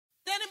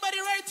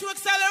to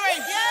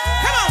accelerate.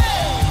 Yeah. Come on.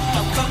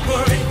 I'm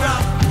conquering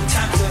ground, no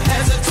time to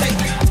hesitate.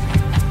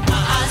 My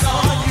eyes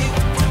on you,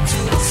 time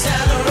to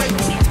accelerate.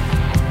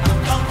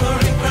 I'm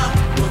conquering ground,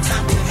 no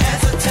time to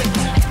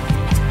hesitate.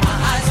 My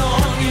eyes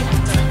on you,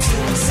 time to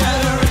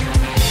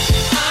accelerate.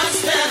 I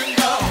stand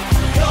on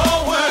your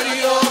word,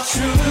 your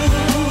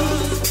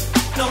truth.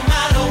 No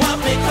matter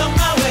what may come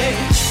my way,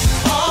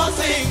 all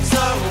things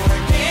are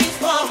working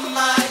for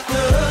my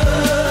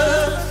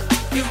good.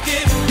 You've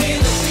given me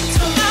the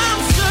victory.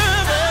 I'm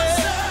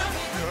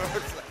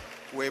serving.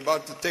 We're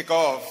about to take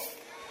off.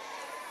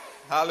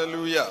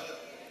 Hallelujah.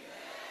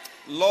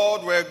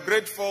 Lord, we're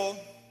grateful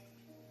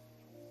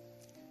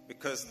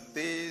because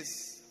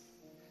this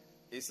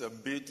is a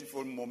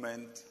beautiful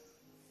moment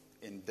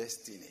in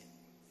destiny.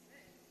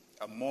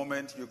 A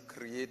moment you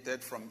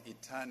created from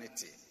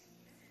eternity.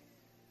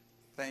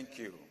 Thank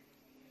you,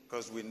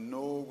 because we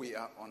know we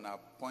are on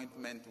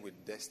appointment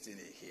with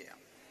destiny here.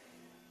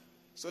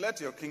 So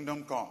let your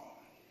kingdom come.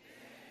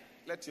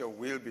 Let your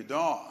will be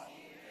done.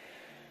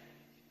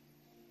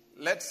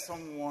 Let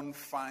someone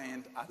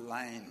find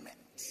alignment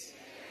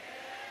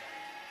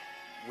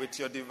with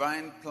your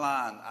divine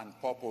plan and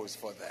purpose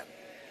for them.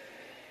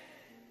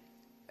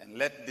 And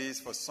let this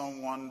for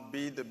someone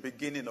be the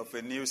beginning of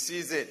a new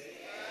season.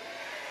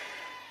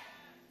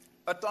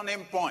 A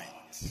turning point.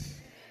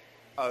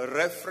 A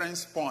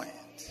reference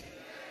point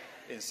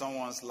in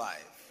someone's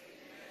life.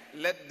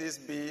 Let this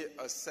be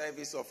a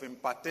service of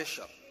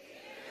impartation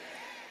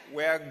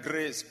where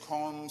grace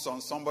comes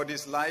on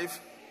somebody's life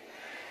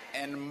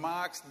and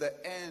marks the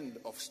end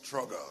of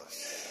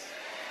struggles.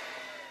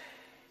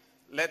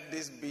 Let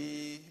this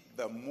be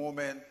the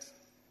moment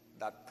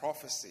that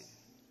prophecy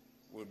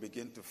will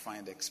begin to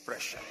find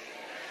expression.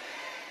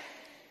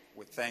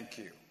 We thank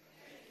you.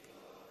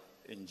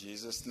 In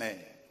Jesus' name.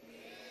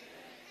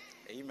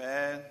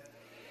 Amen.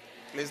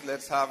 Please,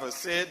 let's have a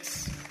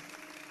seat.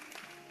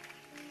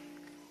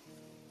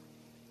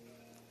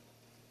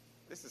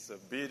 This is a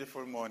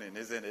beautiful morning,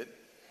 isn't it?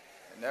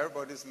 And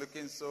everybody's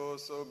looking so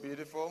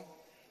beautiful.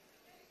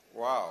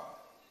 Wow.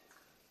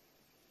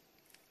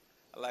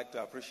 I'd like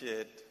to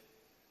appreciate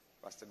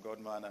Pastor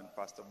Godman and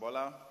Pastor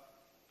Bola.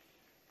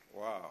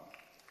 Wow.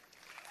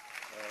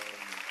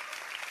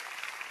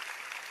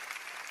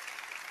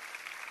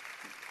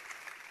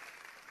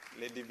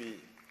 Lady B,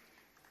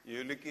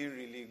 you're looking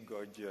really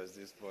gorgeous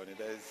this morning.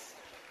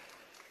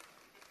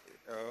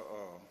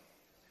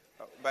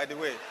 By the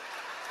way,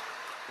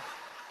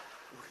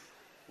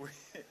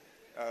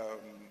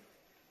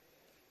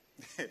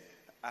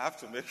 I have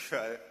to make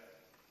sure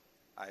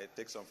I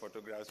take some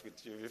photographs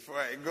with you before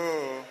I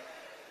go,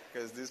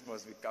 because this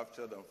must be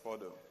captured on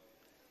photo.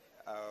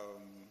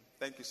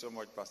 Thank you so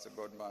much, Pastor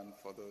Godman,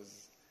 for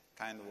those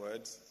kind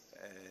words.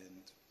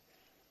 And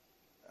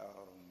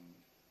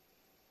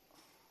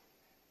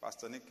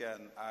Pastor Nick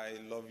and I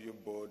love you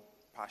both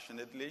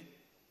passionately.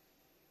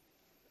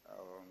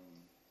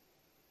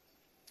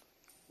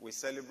 We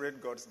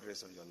celebrate God's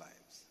grace on your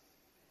lives.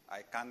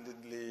 I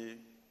candidly,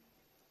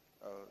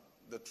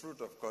 the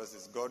truth, of course,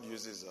 is God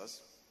uses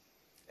us.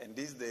 And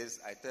these days,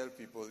 I tell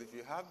people, if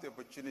you have the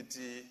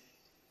opportunity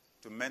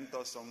to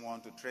mentor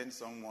someone, to train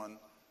someone,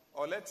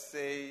 or let's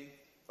say,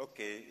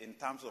 okay, in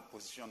terms of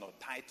position or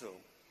title,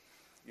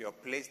 you're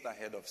placed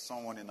ahead of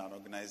someone in an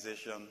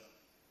organization,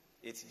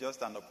 it's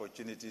just an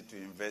opportunity to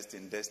invest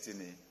in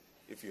destiny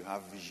if you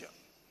have vision.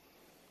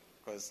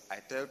 Because I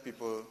tell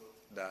people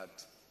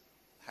that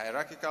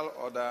hierarchical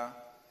order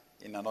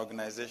in an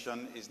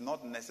organization is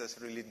not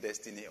necessarily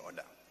destiny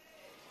order.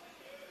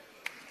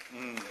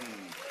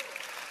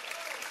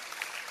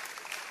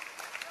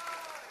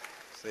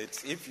 So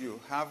it's if you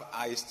have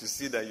eyes to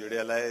see that you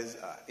realize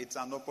it's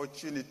an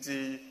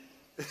opportunity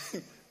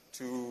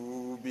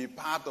to be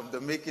part of the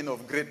making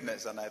of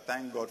greatness. And I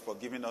thank God for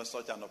giving us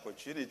such an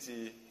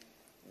opportunity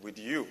with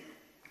you.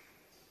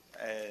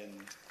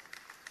 And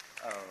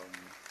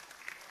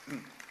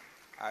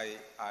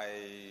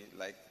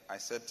like I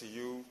said to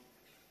you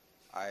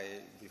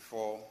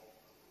before,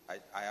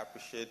 I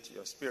appreciate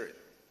your spirit,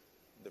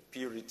 the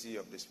purity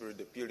of the spirit,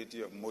 the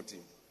purity of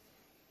motive.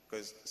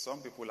 Because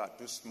some people are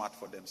too smart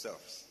for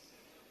themselves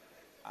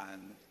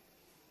and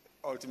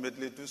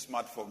ultimately too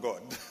smart for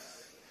God.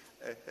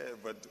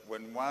 But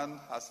when one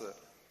has a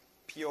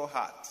pure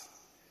heart,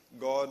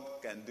 God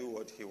can do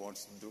what he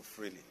wants to do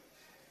freely.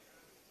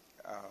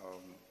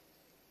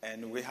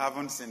 And we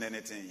haven't seen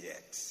anything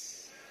yet.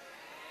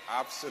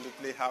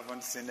 Absolutely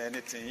haven't seen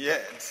anything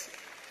yet.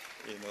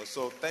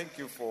 So thank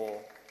you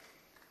for,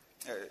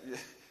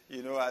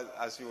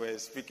 as you were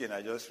speaking,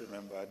 I just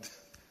remembered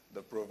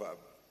the proverb.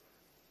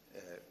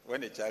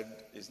 When a child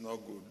is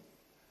not good,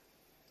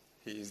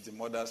 he is the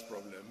mother's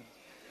problem.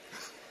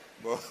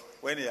 But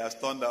when he has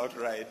turned out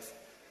right,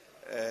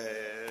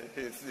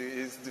 he's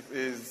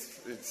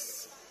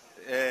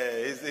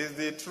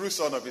the true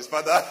son of his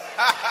father.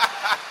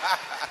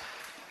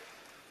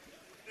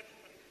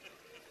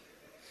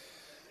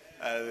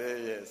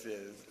 Yes,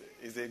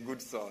 he's a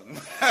good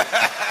son.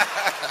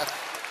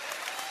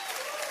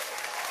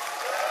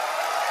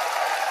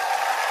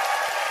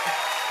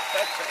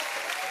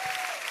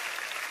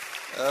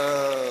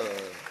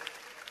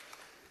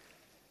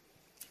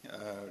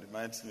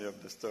 Reminds me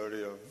of the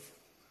story of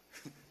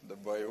the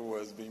boy who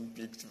was being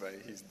picked by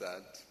his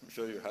dad. I'm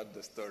sure you heard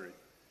the story.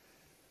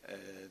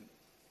 And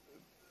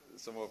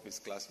some of his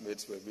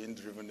classmates were being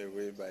driven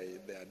away by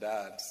their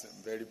dads,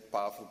 very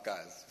powerful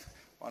cars.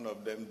 One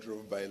of them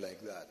drove by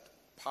like that,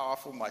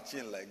 powerful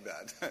machine like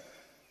that.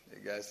 The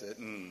guy said,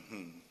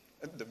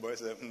 The boy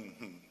said,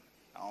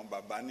 I'm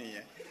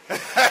Babani.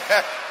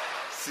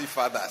 See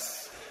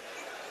fathers.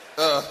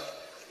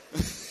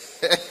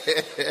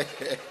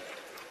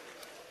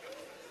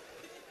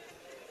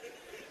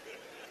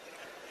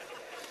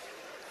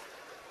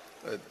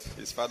 But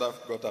his father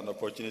got an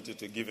opportunity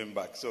to give him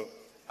back. So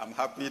I'm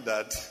happy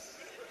that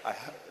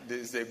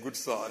this is a good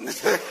son.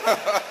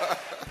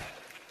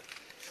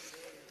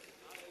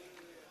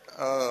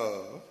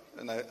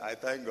 And I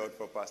thank God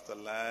for Pastor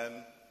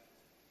Lan.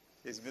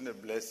 He's been a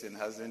blessing,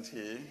 hasn't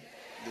he?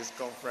 This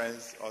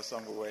conference,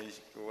 awesome. We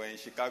were in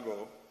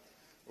Chicago.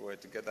 We were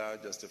together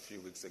just a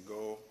few weeks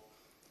ago.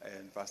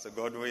 And Pastor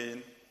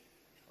Godwin,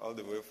 all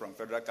the way from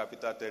Federal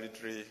Capital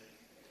Territory,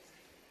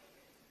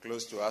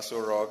 close to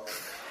Aso Rock.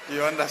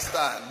 You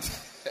understand?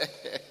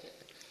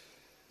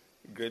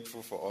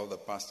 Grateful for all the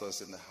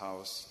pastors in the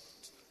house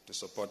to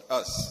support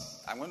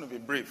us. I'm going to be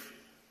brief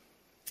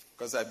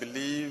because I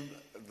believe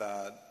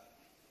that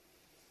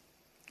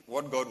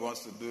what God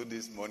wants to do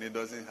this morning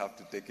doesn't have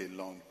to take a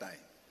long time.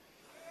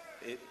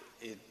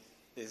 It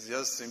is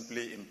just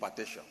simply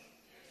impartation.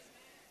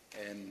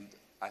 And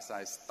as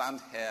I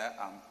stand here,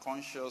 I'm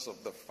conscious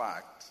of the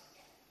fact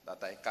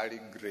that I carry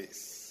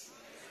grace.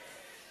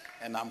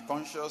 And I'm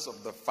conscious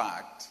of the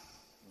fact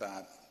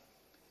that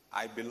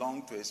I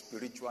belong to a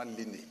spiritual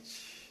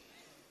lineage,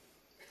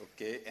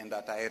 okay, and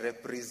that I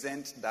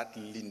represent that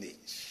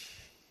lineage.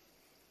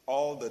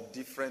 All the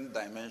different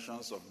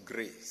dimensions of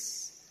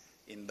grace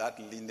in that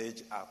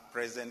lineage are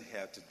present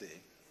here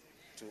today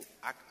to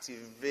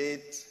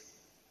activate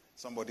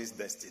somebody's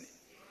destiny,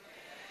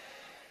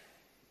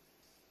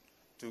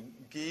 to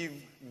give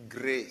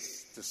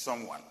grace to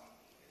someone.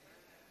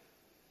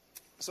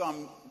 So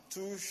I'm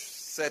too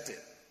certain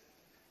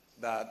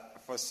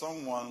that for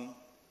someone,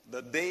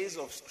 the days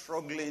of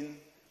struggling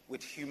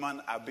with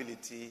human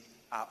ability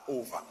are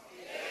over.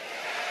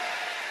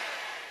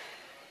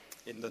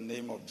 In the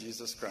name of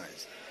Jesus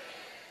Christ.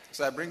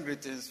 So I bring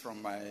greetings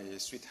from my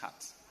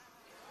sweetheart.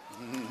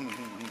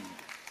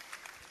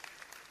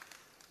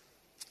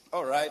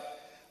 All right.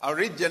 I'll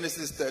read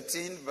Genesis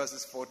 13,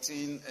 verses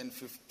 14 and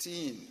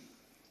 15.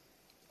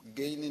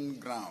 Gaining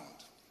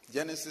ground.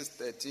 Genesis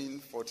 13,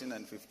 14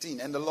 and 15.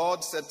 And the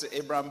Lord said to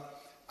Abram,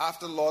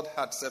 after the Lord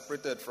had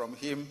separated from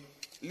him,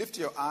 lift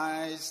your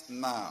eyes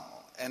now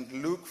and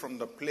look from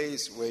the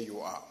place where you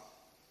are,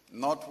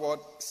 northward,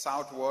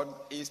 southward,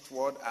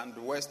 eastward, and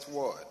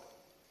westward.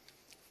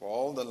 For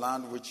all the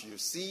land which you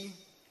see,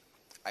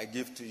 I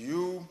give to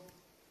you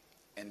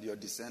and your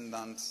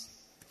descendants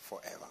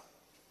forever.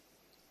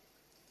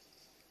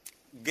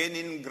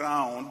 Gaining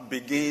ground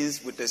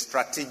begins with a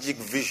strategic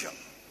vision.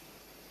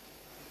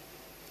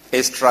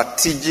 A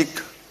strategic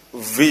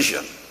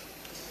vision.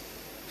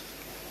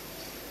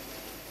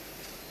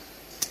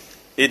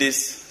 It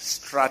is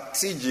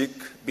strategic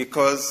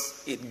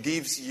because it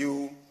gives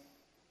you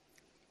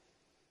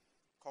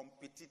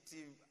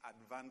competitive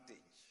advantage.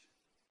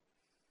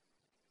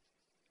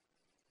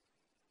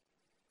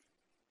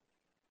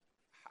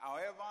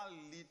 However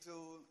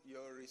little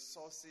your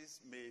resources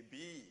may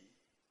be,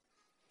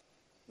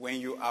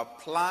 when you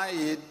apply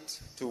it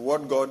to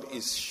what God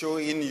is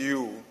showing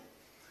you,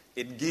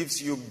 it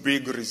gives you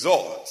big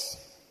results.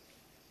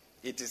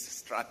 It is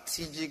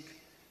strategic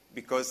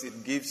because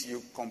it gives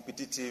you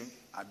competitive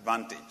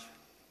advantage.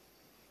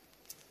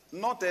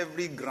 Not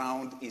every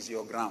ground is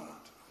your ground.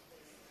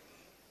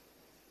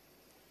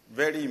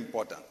 Very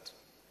important.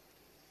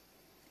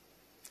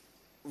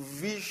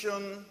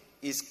 Vision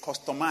is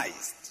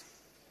customized.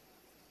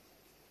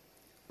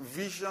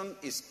 Vision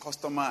is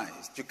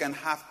customized. You can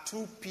have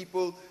two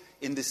people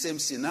in the same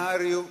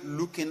scenario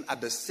looking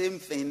at the same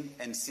thing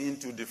and seeing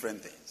two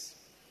different things.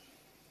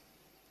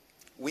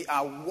 We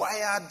are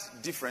wired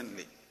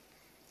differently.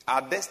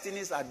 Our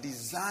destinies are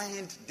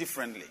designed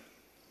differently.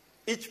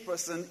 Each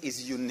person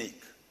is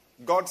unique.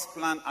 God's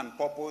plan and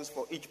purpose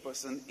for each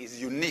person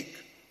is unique.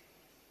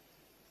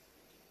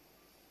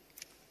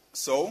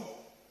 So,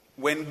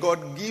 when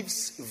God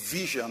gives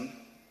vision,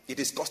 it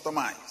is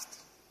customized.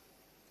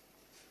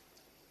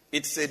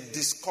 It's a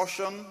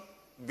discussion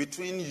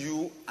between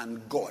you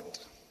and God.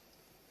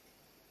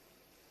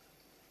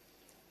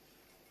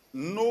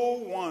 No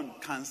one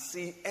can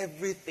see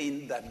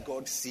everything that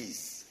God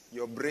sees.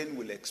 Your brain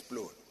will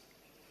explode.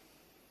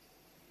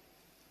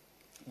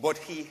 But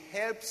he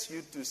helps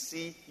you to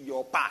see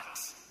your part.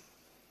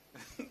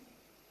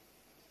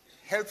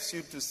 Helps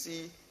you to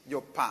see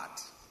your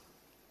part.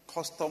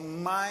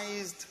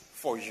 Customized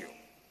for you.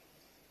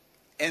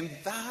 And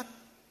that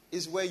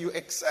is where you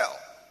excel.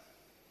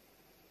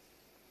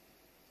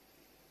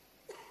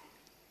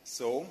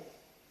 So,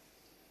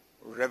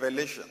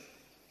 revelation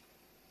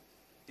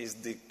is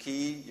the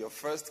key, your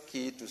first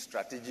key to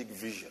strategic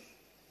vision.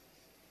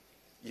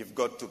 You've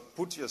got to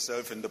put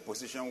yourself in the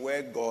position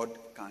where God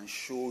can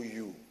show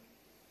you.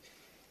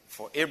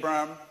 For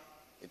Abraham,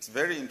 it's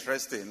very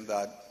interesting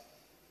that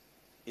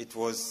it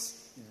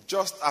was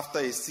just after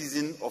a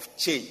season of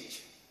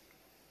change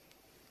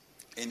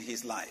in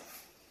his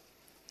life.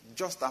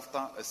 Just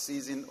after a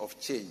season of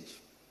change,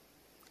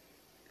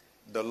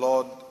 the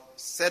Lord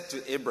said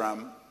to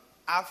Abraham,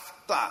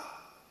 after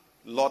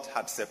Lot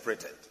had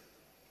separated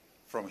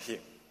from him.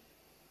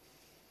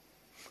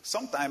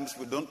 Sometimes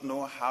we don't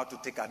know how to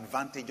take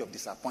advantage of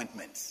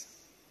disappointments.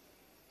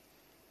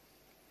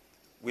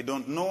 We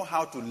don't know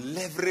how to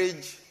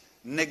leverage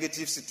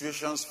negative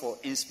situations for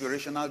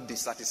inspirational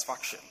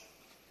dissatisfaction.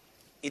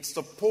 It's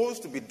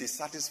supposed to be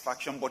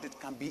dissatisfaction, but it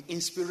can be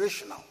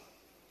inspirational.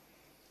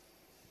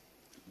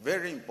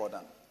 Very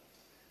important.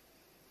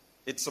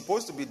 It's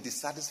supposed to be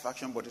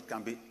dissatisfaction, but it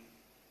can be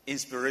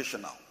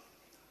inspirational.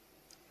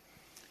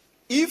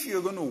 If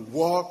you're going to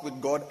walk with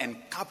God and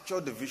capture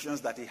the visions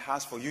that He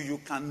has for you, you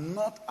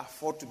cannot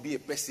afford to be a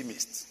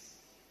pessimist.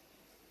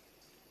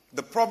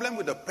 The problem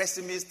with a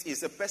pessimist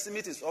is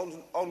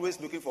always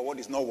looking for what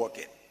is not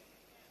working.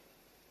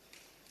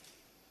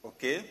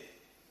 Okay?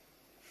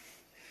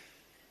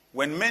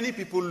 When many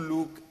people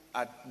look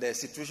at their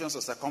situations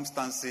or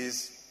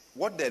circumstances,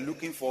 what they're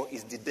looking for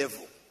is the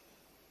devil.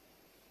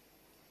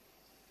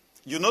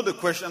 You know the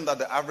question that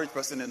the average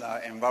person in our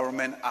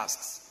environment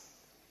asks: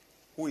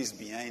 who is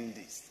behind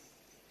this?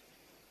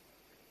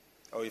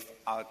 Or if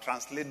I'll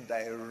translate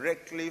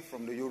directly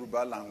from the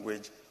Yoruba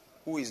language,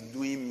 who is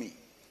doing me?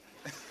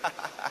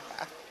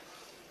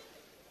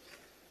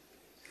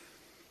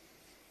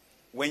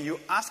 When you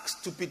ask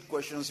stupid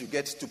questions, you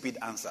get stupid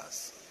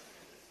answers.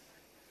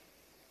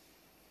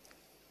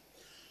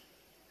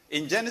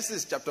 In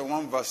Genesis chapter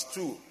 1 verse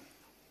 2,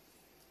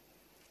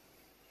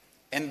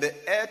 and the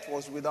earth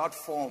was without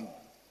form,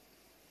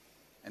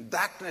 and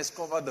darkness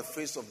covered the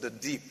face of the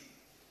deep,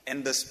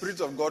 and the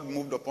Spirit of God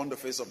moved upon the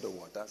face of the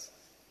waters.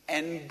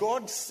 And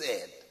God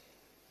said,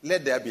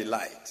 let there be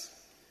light.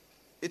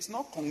 It's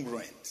not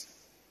congruent.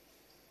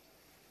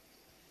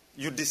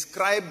 You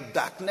describe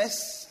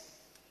darkness,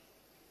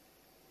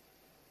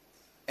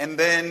 and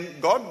then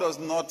God does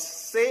not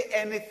say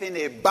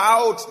anything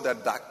about the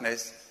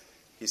darkness.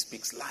 He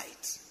speaks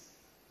light.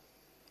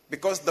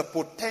 Because the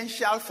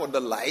potential for the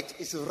light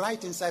is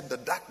right inside the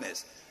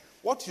darkness.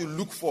 What you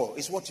look for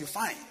is what you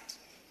find.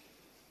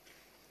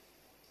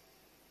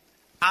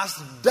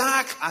 As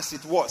dark as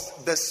it was,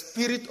 the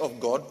Spirit of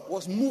God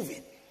was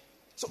moving.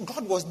 So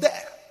God was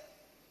there.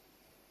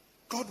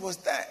 God was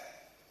there.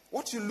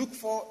 What you look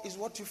for is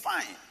what you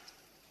find.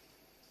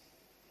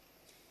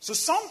 So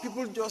some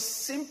people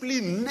just simply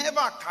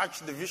never catch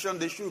the vision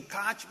they should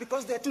catch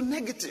because they're too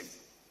negative.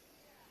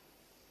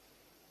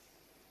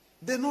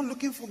 They're not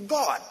looking for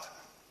God.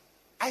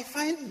 I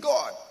find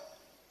God.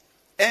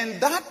 And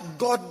that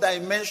God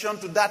dimension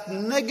to that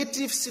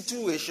negative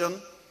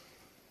situation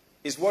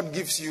is what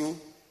gives you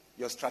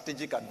your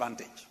strategic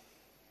advantage.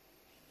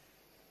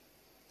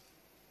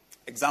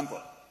 Example.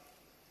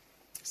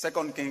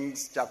 2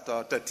 Kings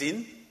chapter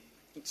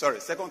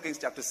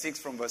 6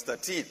 from verse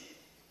 13.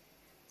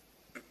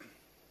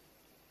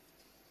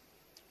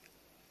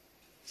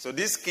 So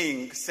this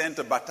king sent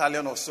a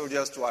battalion of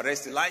soldiers to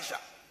arrest Elisha.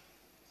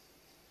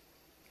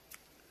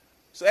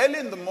 So early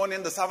in the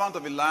morning, the servant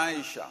of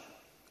Elisha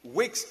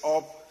wakes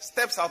up,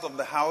 steps out of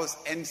the house,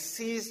 and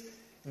sees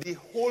the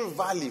whole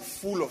valley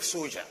full of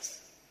soldiers.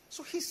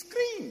 So he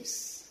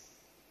screams,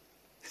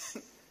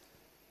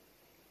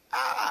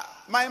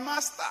 my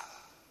master,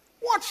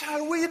 what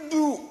shall we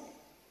do?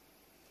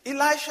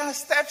 Elisha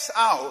steps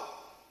out,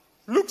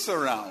 looks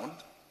around,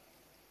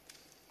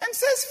 and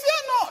says,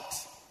 fear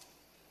not.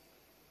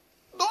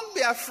 Don't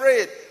be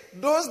afraid.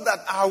 Those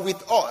that are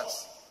with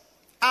us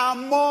are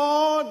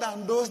more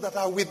than those that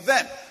are with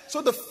them.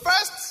 So the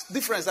first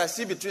difference I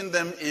see between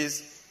them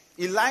is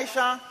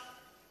Elisha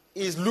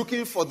is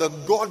looking for the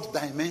God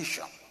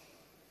dimension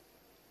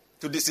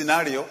to the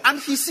scenario, and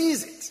he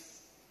sees it.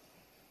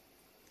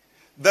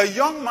 The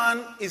young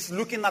man is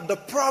looking at the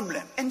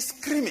problem and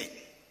screaming.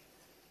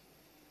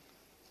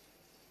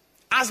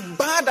 As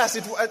bad as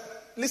it was,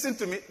 listen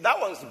to me, that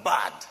was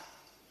bad.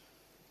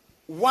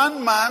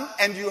 One man,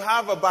 and you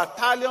have a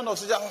battalion of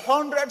soldiers,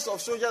 hundreds of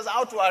soldiers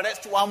out to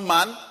arrest one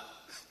man.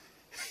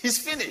 He's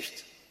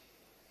finished.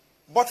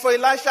 But for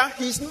Elisha,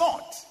 he's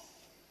not.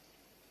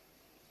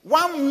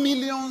 1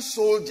 million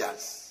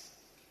soldiers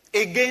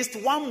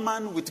against one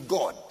man with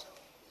God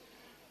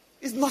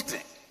is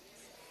nothing.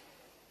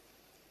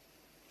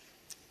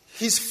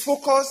 His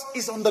focus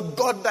is on the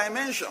God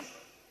dimension.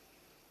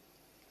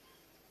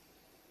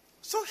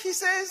 So he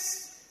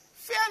says,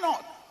 fear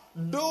not.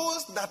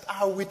 Those that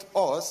are with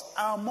us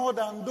are more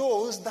than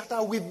those that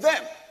are with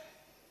them.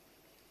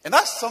 And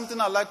that's something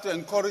I'd like to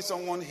encourage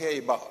someone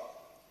here about.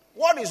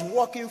 What is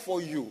working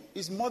for you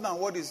is more than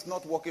what is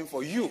not working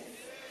for you.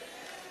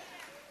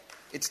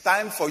 It's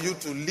time for you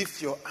to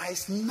lift your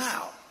eyes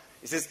now.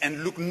 It says,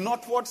 and look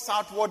northward,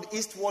 southward,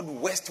 eastward,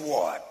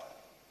 westward.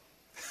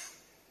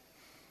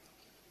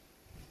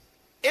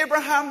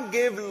 Abraham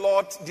gave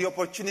Lot the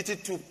opportunity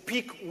to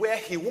pick where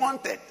he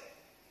wanted.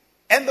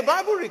 And the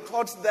Bible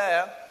records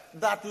there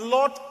that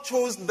Lot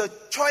chose the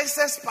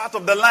choicest part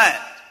of the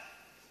land.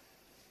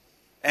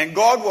 And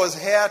God was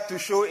here to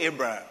show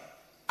Abraham,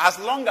 as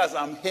long as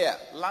I'm here,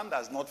 land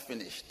has not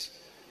finished.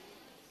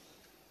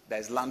 There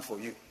is land for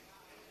you.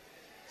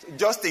 So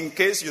just in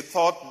case you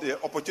thought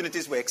the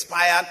opportunities were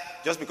expired,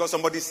 just because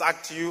somebody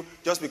sacked you,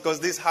 just because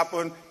this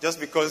happened, just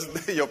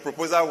because your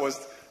proposal was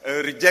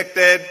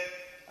rejected,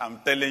 I'm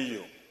telling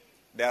you,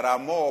 there are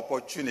more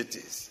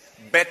opportunities,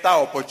 better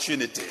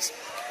opportunities.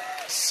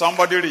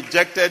 Somebody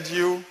rejected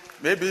you.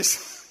 Maybe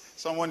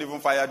someone even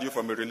fired you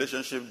from a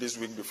relationship this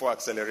week before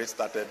Accelerate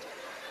started.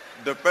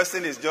 The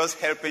person is just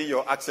helping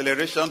your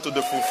acceleration to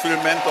the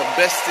fulfillment of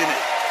destiny.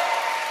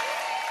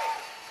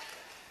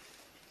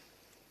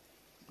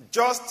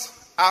 Just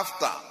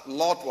after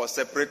Lot was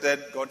separated,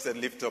 God said,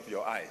 lift up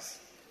your eyes.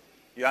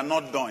 You are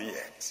not done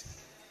yet.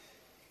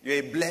 You're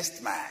a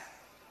blessed man.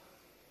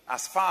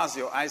 As far as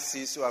your eyes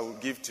see, so I will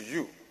give to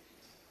you.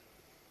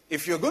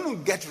 If you're going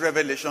to get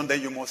revelation,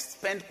 then you must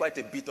spend quite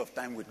a bit of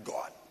time with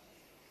God.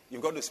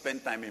 You've got to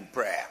spend time in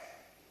prayer.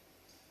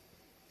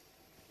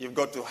 You've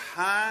got to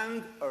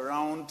hang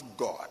around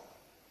God.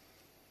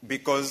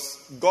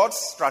 Because God's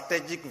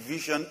strategic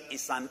vision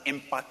is an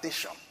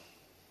impartation.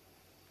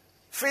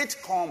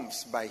 Faith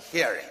comes by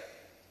hearing.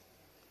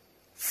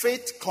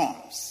 Faith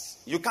comes.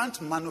 You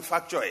can't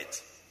manufacture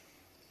it.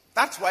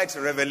 That's why it's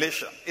a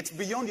revelation. It's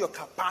beyond your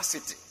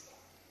capacity.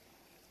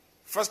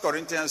 1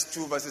 Corinthians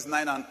 2 verses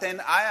 9 and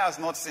 10, eye has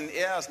not seen,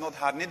 ear has not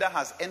heard, neither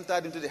has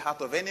entered into the heart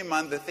of any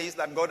man the things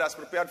that God has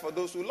prepared for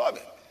those who love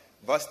him.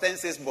 Verse 10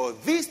 says,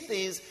 but these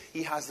things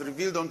he has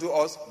revealed unto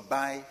us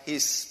by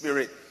his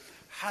Spirit.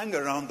 Hang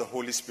around the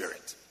Holy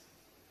Spirit.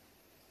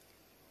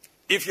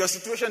 If your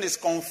situation is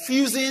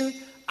confusing,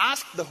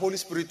 ask the Holy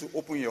Spirit to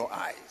open your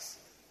eyes.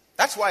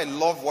 That's why I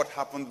love what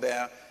happened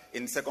there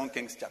in 2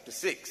 Kings chapter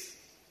 6.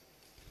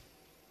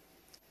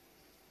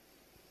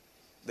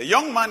 The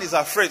young man is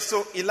afraid,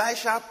 so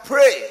Elisha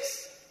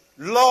prays,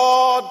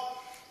 Lord,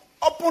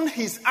 open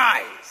his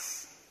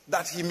eyes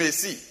that he may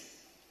see.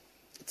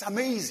 It's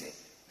amazing.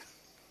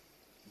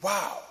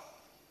 Wow.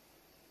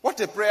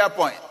 What a prayer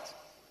point.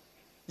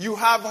 You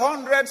have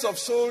hundreds of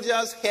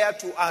soldiers here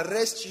to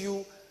arrest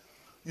you.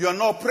 You're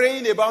not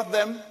praying about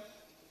them.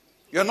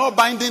 You're not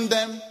binding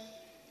them.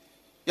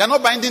 You're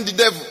not binding the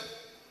devil.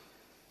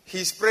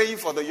 He's praying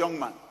for the young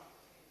man.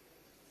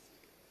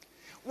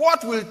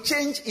 What will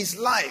change his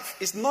life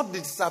is not the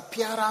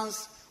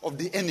disappearance of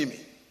the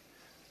enemy.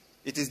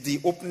 It is the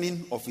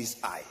opening of his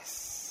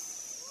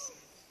eyes.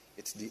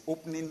 It's the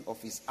opening of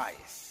his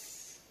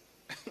eyes.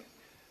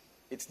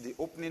 It's the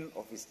opening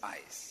of his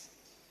eyes.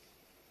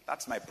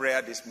 That's my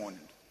prayer this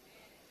morning.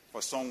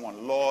 For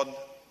someone, Lord,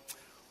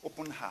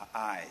 open her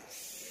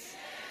eyes.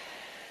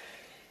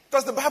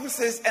 Because the Bible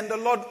says, and the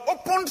Lord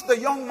opened the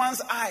young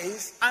man's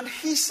eyes, and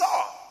he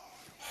saw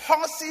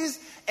horses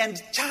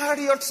and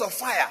chariots of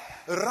fire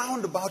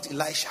round about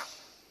Elisha.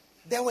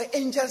 There were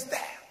angels there.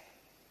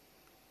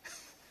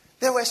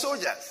 There were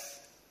soldiers.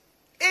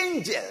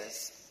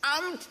 Angels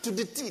armed to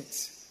the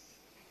teeth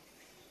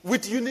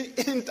with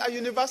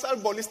inter-universal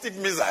ballistic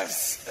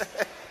missiles.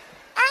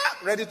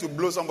 Ready to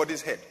blow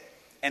somebody's head.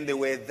 And they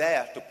were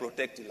there to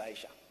protect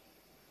Elisha.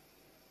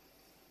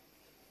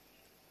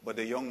 But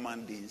the young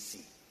man didn't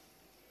see.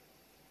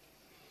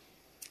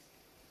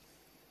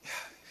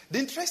 The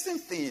interesting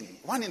thing,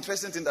 one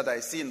interesting thing that I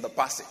see in the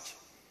passage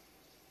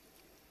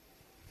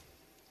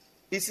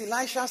is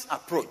Elisha's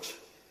approach.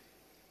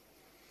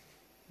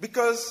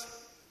 Because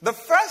the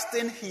first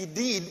thing he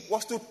did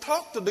was to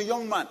talk to the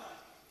young man.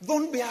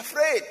 Don't be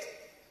afraid.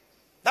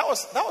 That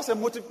was a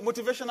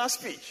motivational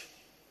speech.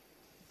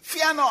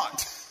 Fear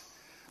not.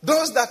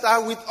 Those that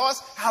are with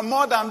us are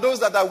more than those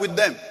that are with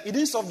them. It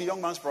didn't solve the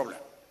young man's problem.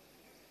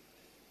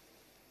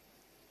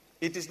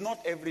 It is not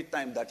every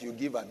time that you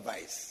give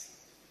advice.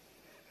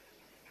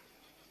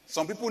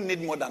 Some people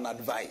need more than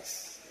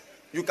advice.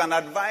 You can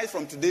advise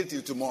from today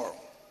till tomorrow.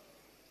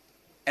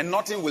 And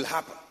nothing will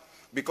happen.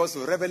 Because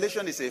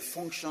revelation is a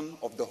function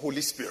of the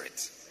Holy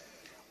Spirit.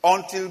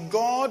 Until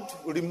God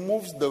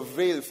removes the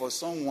veil for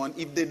someone,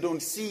 if they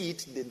don't see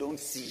it, they don't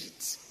see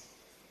it.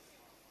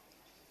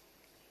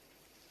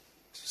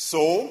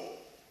 So,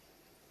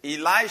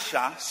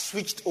 Elisha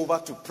switched over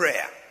to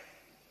prayer.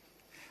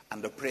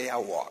 And the prayer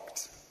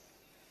worked.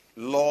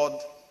 Lord,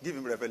 give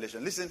him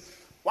revelation. Listen,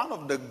 one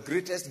of the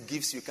greatest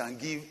gifts you can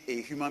give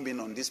a human being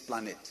on this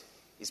planet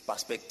is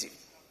perspective.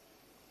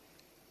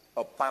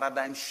 A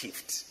paradigm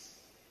shift.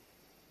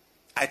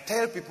 I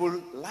tell people,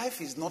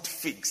 life is not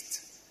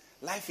fixed.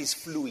 Life is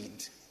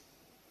fluid.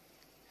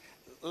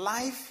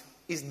 Life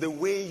is the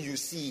way you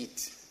see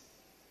it.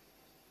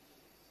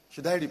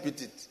 Should I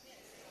repeat it?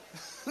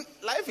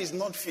 Life is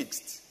not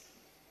fixed.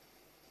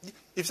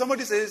 If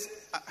somebody says,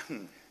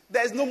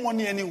 there is no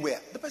money anywhere,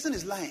 the person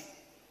is lying.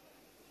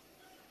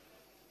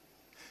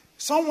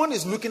 Someone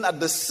is looking at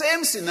the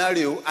same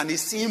scenario and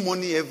is seeing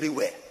money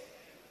everywhere.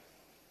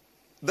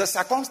 The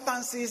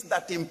circumstances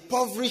that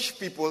impoverish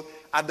people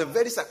are the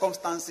very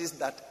circumstances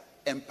that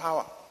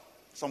empower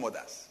some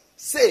others.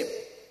 Same,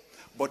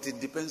 but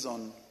it depends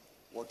on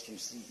what you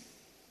see.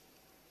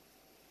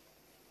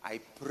 I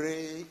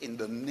pray in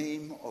the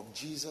name of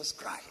Jesus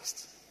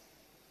Christ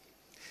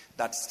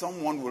that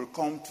someone will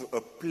come to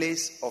a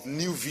place of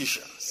new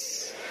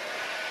visions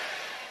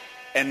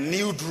and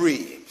new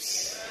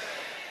dreams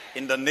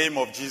in the name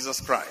of Jesus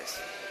Christ.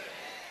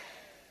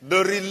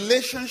 The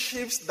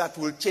relationships that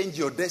will change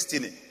your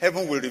destiny,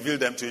 heaven will reveal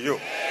them to you.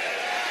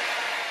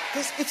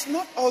 Because it's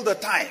not all the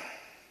time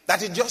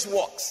that it just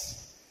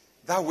works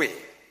that way.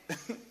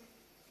 It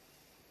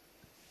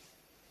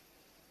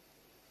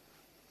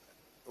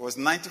was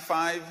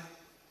 95,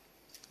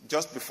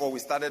 just before we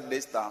started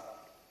Daystar,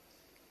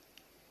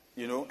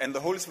 and the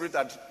Holy Spirit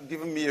had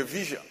given me a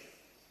vision.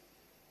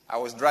 I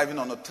was driving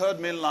on the third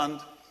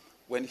mainland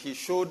when he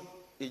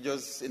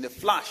just in a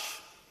flash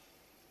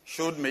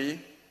showed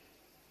me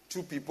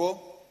 2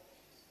 people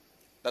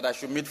that I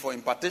should meet for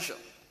impartation,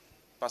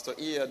 Pastor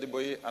E.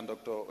 Adeboye and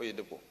Dr.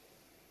 Oyedepo.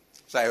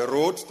 So I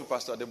wrote to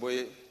Pastor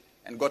Adeboye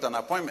and got an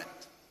appointment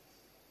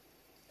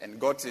and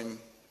got him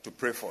to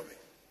pray for me.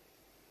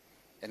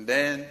 And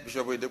then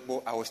Bishop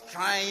Oyedepo, I was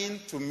trying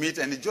to meet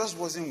and it just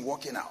wasn't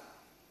working out.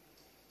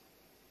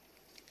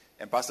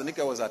 And Pastor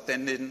Nika was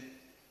attending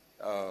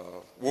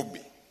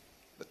Wobi,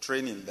 the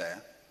training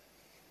there.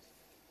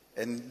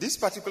 And this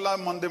particular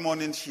Monday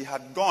morning, she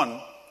had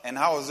gone, and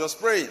I was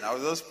just praying. I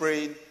was just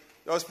praying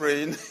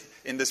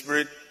in the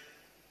spirit.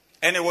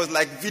 And it was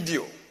like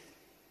video.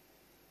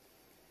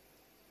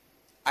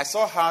 I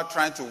saw her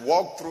trying to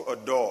walk through a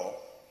door,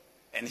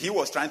 and he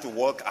was trying to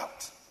walk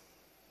out.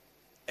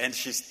 And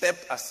she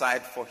stepped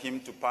aside for him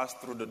to pass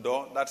through the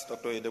door. That's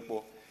Dr.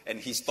 Oyedepo. And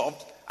he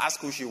stopped,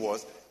 asked who she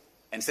was,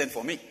 and sent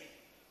for me.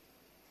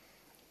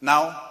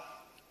 Now,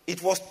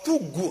 it was too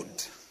good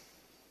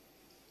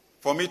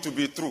for me to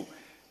be true.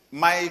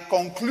 My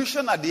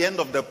conclusion at the end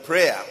of the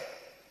prayer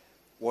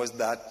was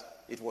that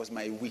it was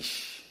my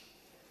wish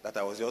that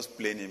I was just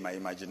playing in my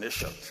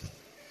imagination.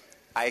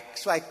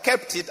 So I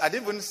kept it. I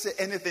didn't even say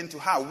anything to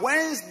her.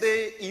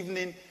 Wednesday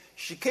evening,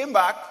 she came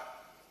back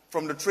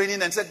from the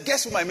training and said,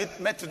 guess who I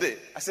met today?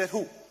 I said,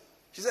 who?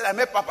 She said, I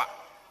met Papa.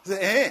 I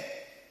said, hey.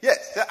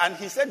 Yes. And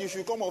he said, you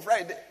should come on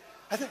Friday.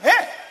 I said,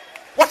 hey,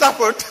 what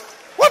happened?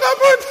 What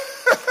happened?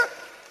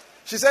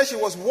 She said she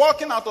was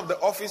walking out of the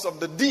office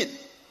of the dean,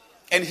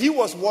 and he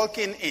was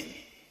walking in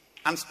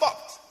and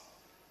stopped.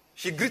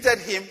 She greeted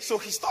him, so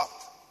he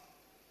stopped.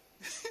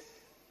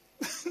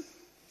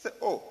 Said,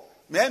 oh,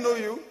 may I know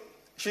you?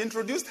 She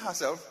introduced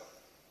herself.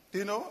 Do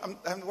you know?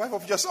 I'm the wife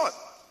of your son.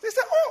 They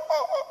said,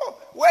 oh,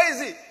 where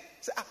is he?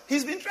 Said,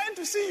 he's been trying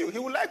to see you. He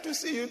would like to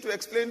see you to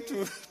explain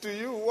to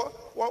you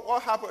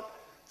what happened.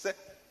 Said,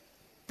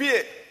 PA,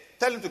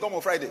 tell him to come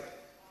on Friday.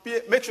 PA,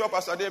 make sure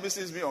Pastor Adeboye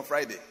sees me on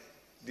Friday.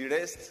 The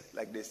rest,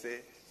 like they say,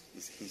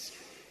 is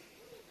history.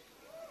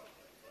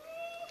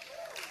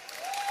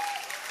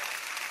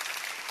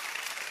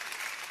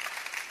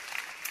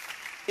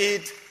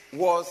 It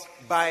was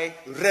by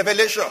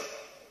revelation.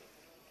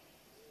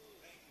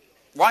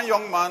 One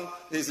young man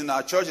is in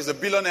our church, is a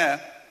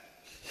billionaire.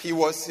 He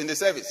was in the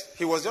service.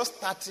 He was just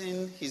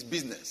starting his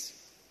business.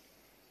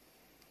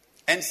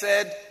 And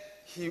said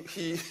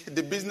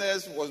the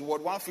business was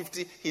worth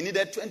 150. He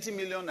needed 20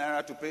 million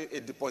naira to pay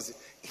a deposit.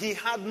 He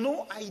had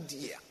no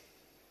idea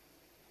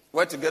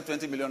where to get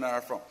 20 million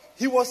naira from.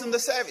 He was in the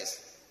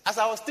service. As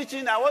I was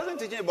teaching, I wasn't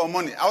teaching about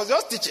money. I was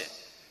just teaching.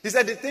 He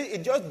said the thing,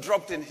 it just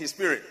dropped in his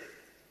spirit.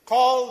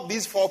 Call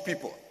these 4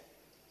 people.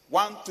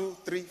 1, 2,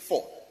 3,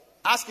 4.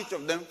 Ask each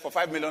of them for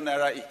 5 million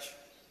naira each.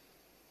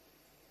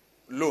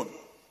 Loan.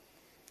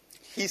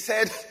 He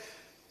said,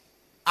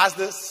 as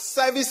the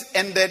service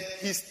ended,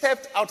 he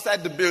stepped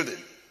outside the building.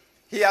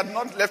 He had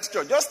not left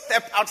church. Just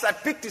stepped outside,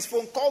 picked his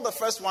phone, called the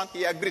first one.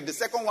 He agreed. The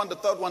second one, the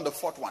third one, the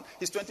fourth one.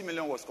 His 20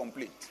 million was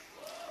complete.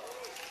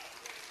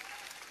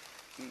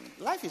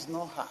 Life is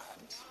not hard.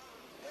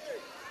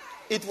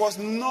 It was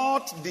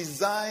not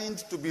designed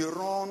to be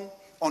run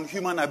on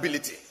human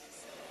ability.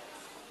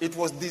 It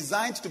was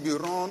designed to be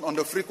run on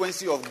the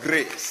frequency of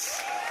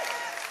grace.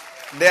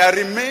 There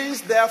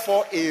remains,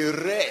 therefore, a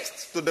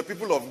rest to the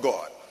people of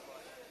God.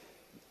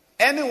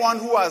 Anyone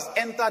who has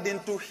entered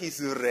into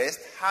his rest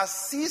has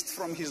ceased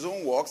from his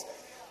own works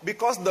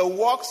because the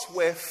works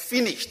were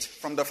finished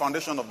from the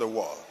foundation of the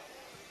world.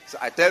 So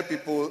I tell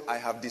people I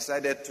have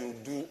decided to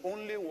do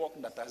only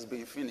work that has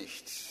been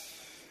finished.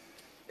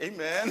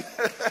 Amen.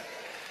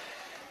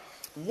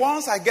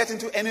 Once I get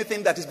into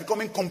anything that is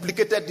becoming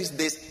complicated these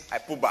days, I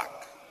pull back.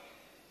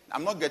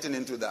 I'm not getting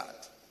into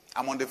that.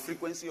 I'm on the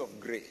frequency of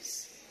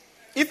grace.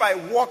 If I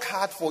work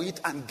hard for it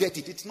and get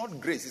it, it's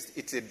not grace,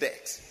 it's a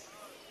debt.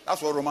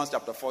 That's what Romans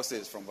chapter 4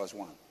 says from verse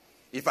 1.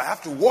 If I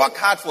have to work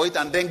hard for it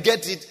and then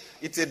get it,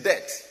 it's a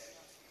debt.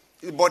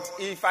 But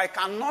if I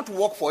cannot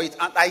work for it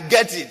and I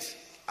get it,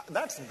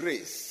 that's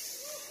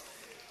grace.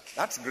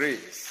 That's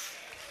grace.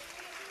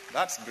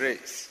 That's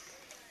grace.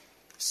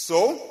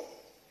 So,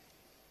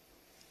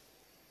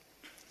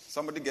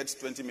 somebody gets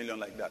 20 million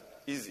like that.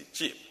 Easy,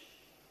 cheap.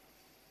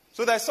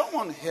 So there's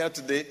someone here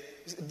today,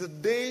 the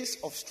days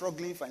of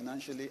struggling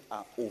financially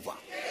are over.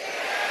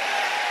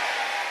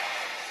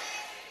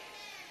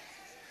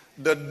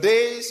 The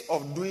days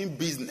of doing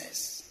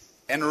business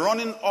and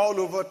running all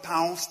over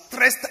town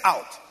stressed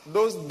out,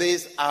 those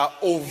days are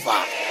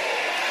over.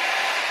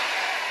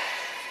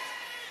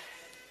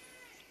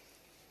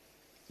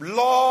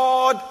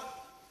 Lord,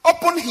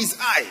 open his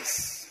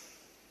eyes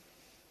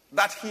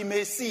that he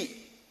may see.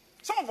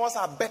 Some of us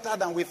are better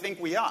than we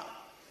think we are.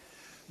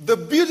 The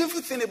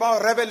beautiful thing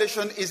about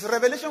revelation is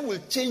revelation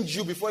will change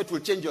you before it will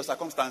change your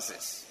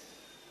circumstances.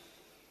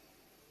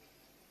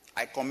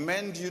 I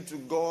commend you to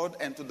God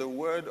and to the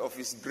word of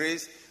his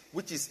grace,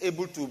 which is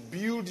able to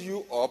build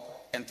you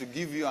up and to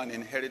give you an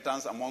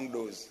inheritance among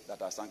those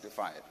that are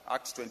sanctified.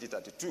 Acts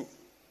 20:32.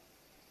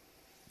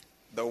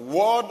 The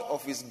word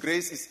of his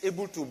grace is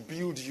able to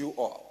build you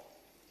up.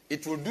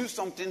 It will do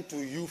something to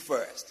you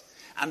first,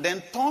 and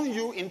then turn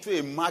you into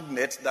a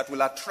magnet that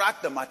will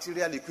attract the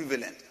material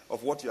equivalent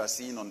of what you are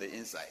seeing on the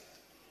inside.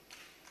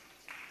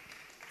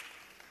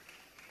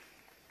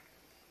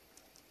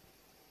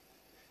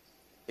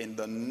 In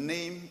the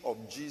name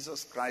of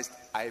Jesus Christ,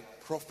 I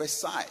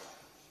prophesy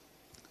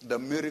the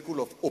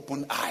miracle of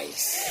open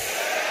eyes.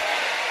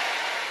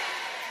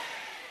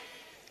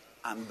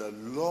 And the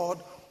Lord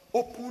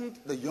opened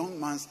the young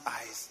man's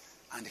eyes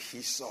and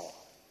he saw.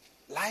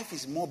 Life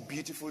is more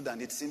beautiful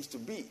than it seems to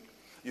be.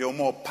 You're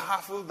more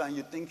powerful than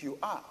you think you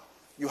are.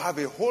 You have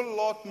a whole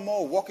lot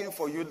more working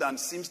for you than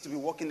seems to be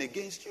working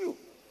against you.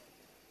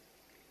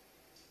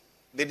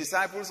 The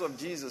disciples of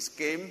Jesus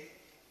came.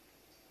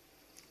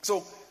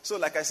 So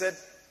like I said,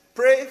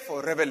 pray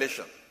for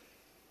revelation.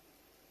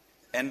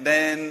 And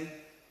then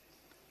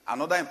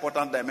another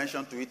important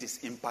dimension to it is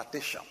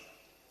impartation.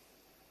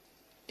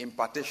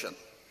 Impartation.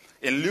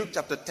 In Luke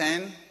chapter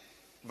 10,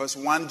 verse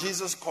 1,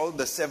 Jesus called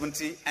the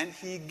 70 and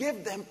he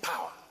gave them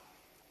power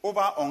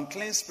over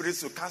unclean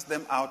spirits to cast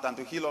them out and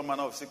to heal all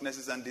manner of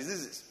sicknesses and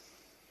diseases.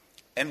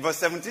 And verse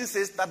 17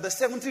 says that the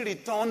 70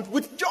 returned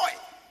with joy.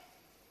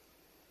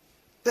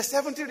 The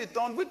 70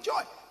 returned with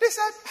joy. They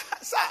said,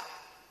 sir,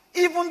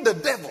 even the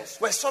devils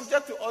were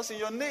subject to us in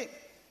your name.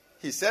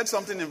 He said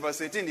something in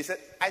verse 18. He said,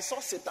 I saw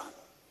Satan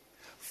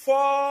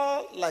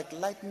fall like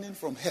lightning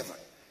from heaven.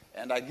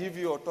 And I give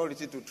you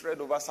authority to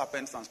tread over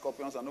serpents and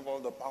scorpions and over all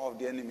the power of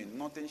the enemy.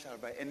 Nothing shall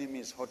by any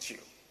means hurt you.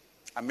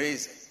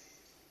 Amazing.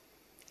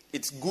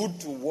 It's good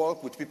to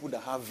work with people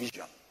that have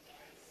vision.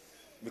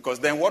 Because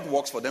then what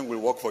works for them will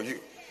work for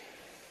you.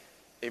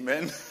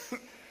 Amen.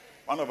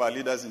 One of our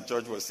leaders in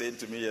church was saying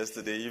to me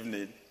yesterday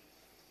evening,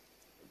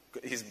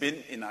 he's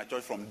been in our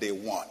church from day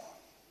one.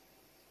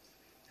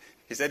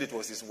 He said it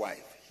was his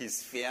wife,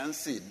 his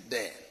fiancée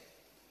there,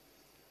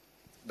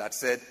 that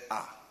said,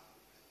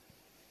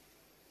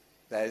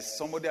 there is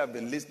somebody I've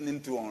been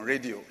listening to on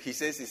radio. He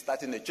says he's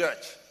starting a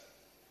church.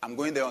 I'm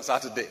going there on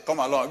Saturday. Come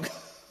along.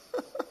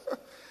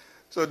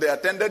 So they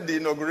attended the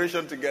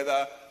inauguration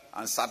together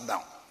and sat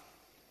down.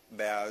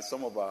 They are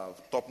some of our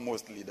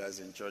topmost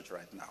leaders in church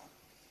right now.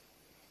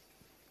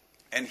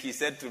 And he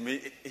said to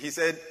me,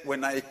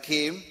 when I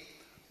came,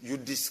 you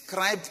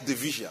described the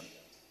vision.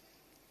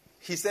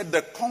 He said,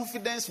 the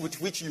confidence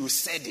with which you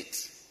said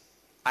it,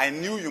 I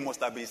knew you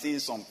must have been seeing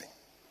something.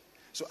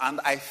 So, and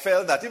I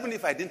felt that even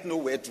if I didn't know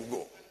where to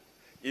go,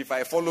 if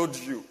I followed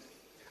you,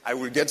 I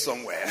will get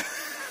somewhere.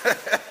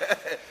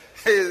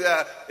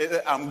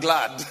 I'm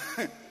glad.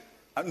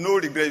 No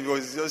regret,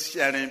 because he's just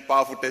sharing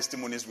powerful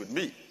testimonies with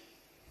me.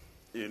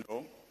 You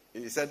know,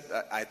 he said,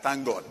 I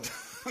thank God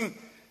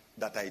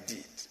that I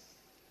did.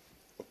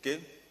 Okay?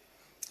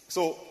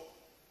 So,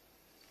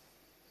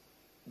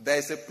 there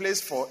is a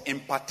place for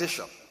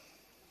impartation.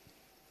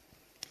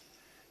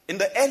 In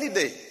the early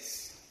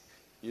days,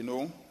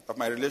 of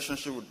my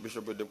relationship with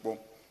Bishop Odepo,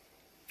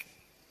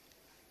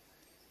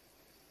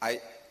 I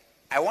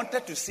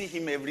wanted to see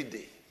him every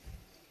day,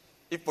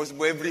 if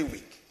possible every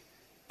week.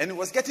 And it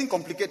was getting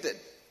complicated.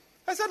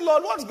 I said,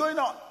 Lord, what's going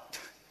on?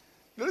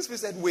 The Holy Spirit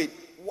said, wait,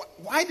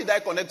 why did I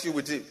connect you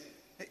with him?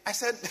 I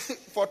said,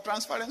 for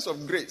transference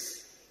of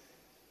grace.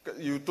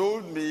 You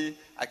told me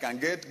I can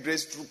get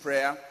grace through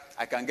prayer,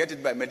 I can get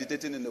it by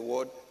meditating in the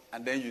word,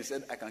 and then you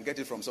said I can get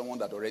it from someone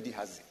that already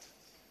has it.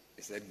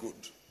 He said, good.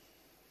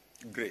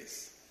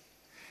 Grace.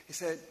 He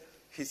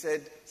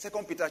said, 2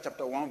 Peter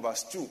chapter 1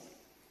 verse 2,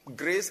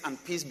 grace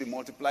and peace be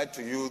multiplied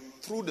to you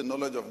through the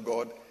knowledge of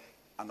God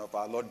and of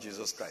our Lord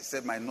Jesus Christ. He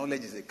said, my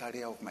knowledge is a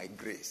carrier of my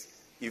grace.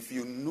 If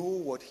you know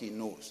what he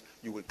knows,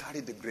 you will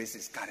carry the grace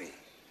he's carrying.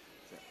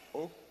 Said,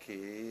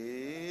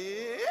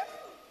 okay.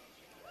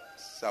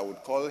 So I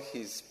would call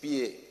his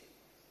PA.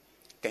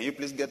 Can you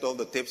please get all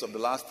the tapes of the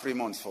last 3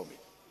 months for me?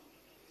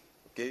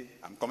 Okay,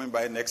 I'm coming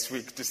by next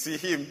week to see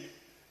him,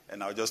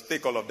 and I'll just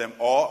take all of them,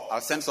 or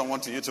I'll send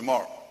someone to you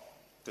tomorrow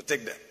to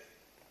take them.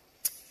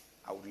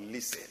 I would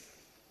listen.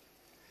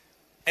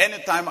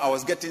 Anytime I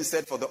was getting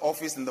set for the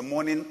office in the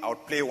morning, I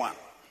would play one.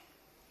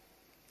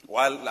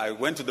 While I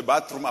went to the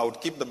bathroom, I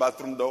would keep the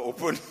bathroom door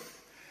open.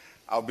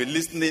 I'll be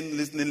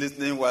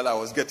listening while I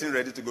was getting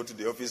ready to go to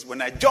the office.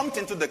 When I jumped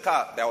into the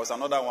car, there was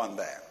another one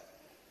there.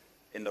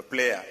 in the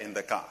player in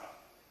the car.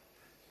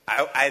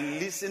 I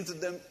listened to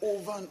them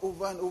over and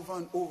over and over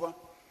and over.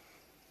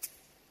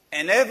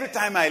 And every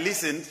time I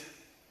listened,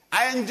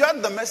 I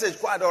enjoyed the message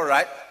quite all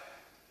right.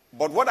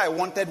 But what I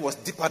wanted was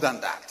deeper than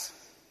that.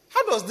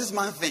 How does this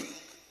man think?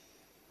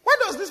 Where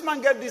does this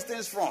man get these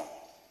things from?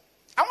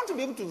 I want to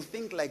be able to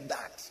think like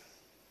that.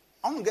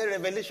 I want to get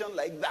revelation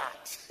like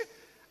that.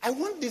 I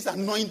want this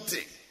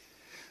anointing.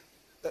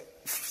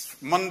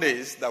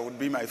 Mondays, that would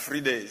be my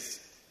free days.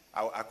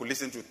 I could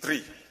listen to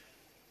 3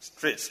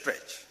 straight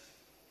stretch.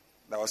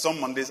 There were some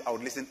Mondays I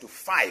would listen to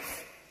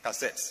 5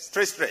 cassettes,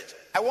 straight stretch.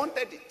 I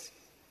wanted it.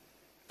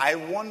 I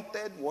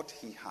wanted what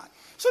he had.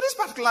 So this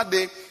particular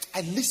day,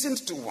 I listened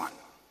to one.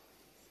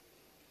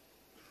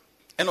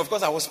 And of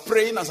course, I was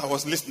praying as I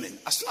was listening.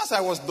 As soon as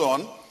I was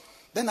done,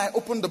 then I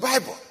opened the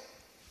Bible.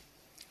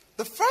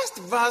 The first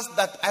verse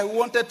that I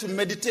wanted to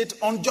meditate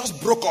on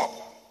just broke up.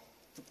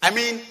 I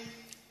mean,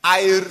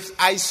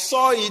 I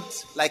saw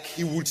it like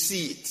he would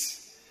see it.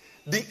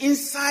 The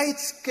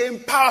insights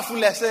came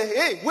powerfully. I said,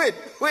 hey, wait.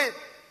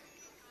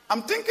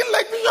 I'm thinking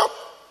like Bishop.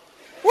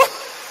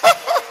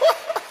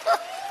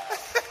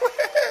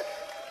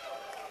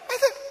 I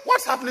said,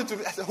 what's happening to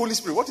me? I said, Holy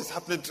Spirit, what is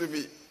happening to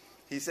me?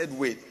 He said,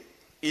 wait.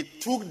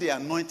 It took the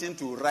anointing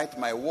to write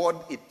my word.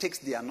 It takes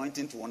the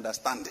anointing to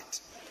understand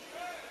it.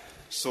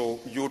 So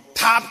you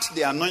tapped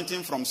the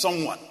anointing from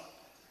someone.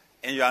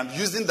 And you are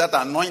using that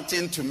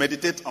anointing to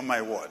meditate on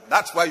my word.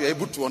 That's why you're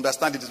able to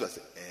understand it. I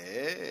say,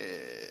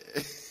 hey.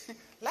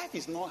 Life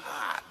is not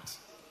hard.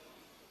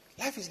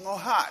 Life is not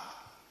hard.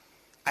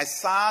 I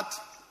sat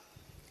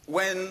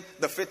when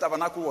the Faith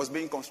Tabernacle was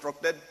being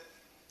constructed,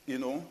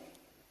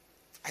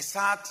 I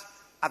sat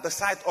at the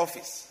site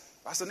office.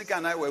 Pastor Nick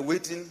and I were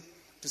waiting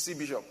to see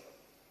Bishop.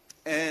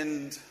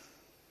 And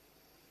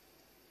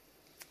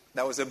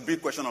there was a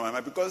big question on my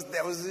mind because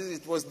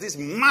it was this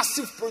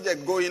massive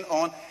project going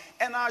on.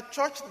 And our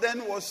church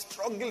then was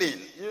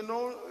struggling.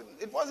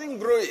 It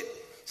wasn't growing.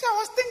 So I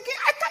was thinking,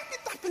 I can't be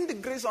tapping the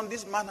grace on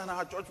this man and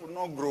our church will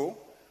not grow.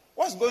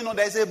 What's going on?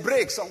 There's a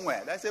break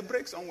somewhere.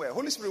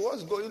 Holy Spirit,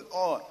 what's going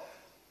on?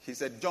 He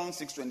said, John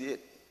 6:28.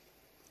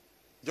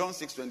 John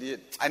 6:28.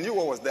 I knew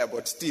what was there,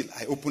 but still,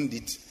 I opened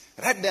it.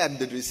 Right there at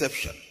the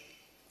reception,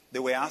 they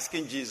were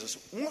asking Jesus,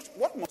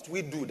 what must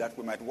we do that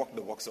we might walk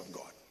the works of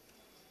God?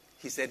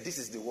 He said, this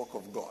is the work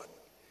of God,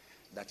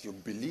 that you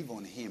believe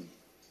on him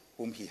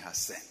whom he has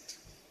sent.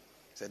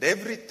 He said,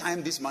 every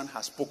time this man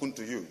has spoken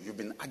to you, you've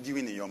been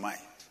arguing in your mind.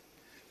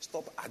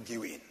 Stop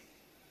arguing.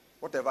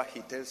 Whatever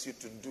he tells you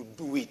to do,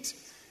 do it.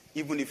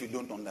 Even if you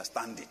don't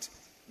understand it,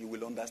 you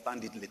will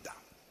understand it later.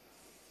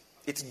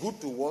 It's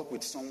good to work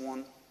with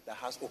someone that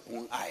has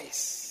open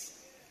eyes.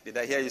 Did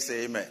I hear you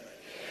say amen?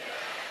 Yeah.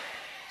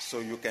 So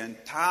you can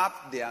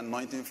tap the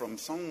anointing from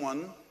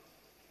someone,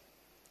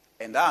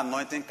 and that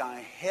anointing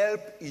can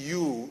help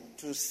you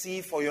to see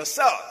for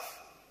yourself.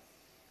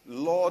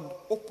 Lord,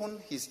 open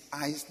his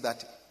eyes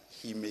that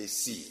he may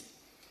see.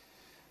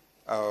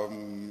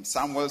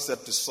 Samuel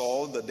said to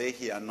Saul the day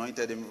he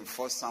anointed him in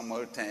 1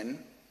 Samuel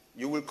 10,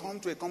 you will come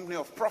to a company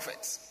of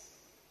prophets.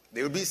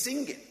 They will be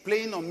singing,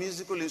 playing on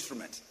musical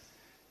instruments.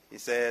 He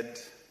said,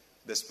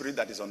 the spirit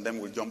that is on them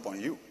will jump on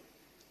you,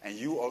 and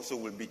you also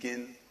will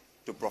begin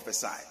to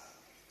prophesy.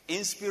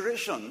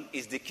 Inspiration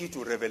is the key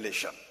to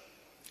revelation.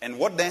 And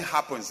what then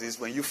happens is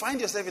when you find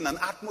yourself in an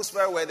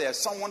atmosphere where there's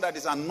someone that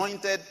is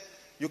anointed,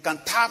 you can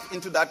tap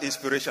into that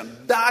inspiration.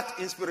 That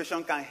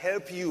inspiration can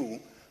help you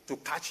to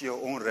catch your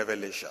own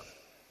revelation.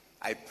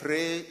 I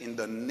pray in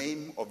the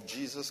name of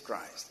Jesus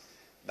Christ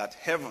that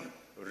heaven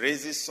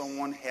raises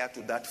someone here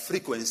to that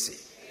frequency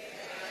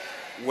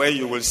where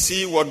you will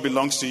see what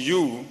belongs to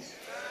you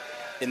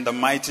in the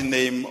mighty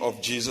name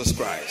of Jesus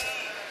Christ.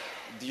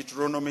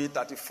 Deuteronomy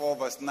 34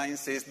 verse 9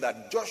 says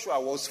that Joshua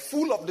was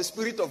full of the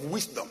spirit of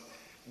wisdom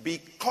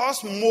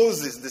because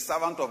Moses, the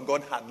servant of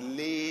God, had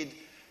laid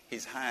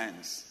his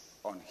hands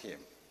on him.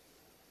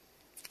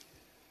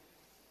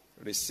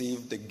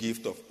 Receive the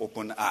gift of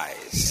open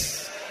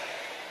eyes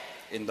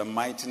in the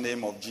mighty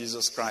name of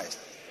Jesus Christ.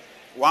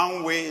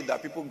 One way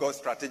that people got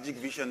strategic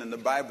vision in the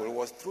Bible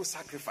was through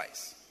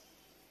sacrifice.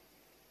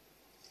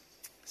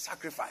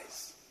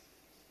 Sacrifice.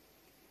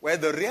 Where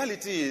the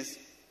reality is,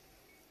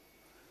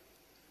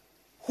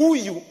 who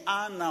you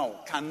are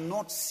now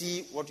cannot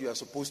see what you are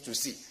supposed to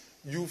see.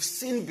 You've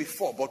seen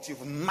before, but you've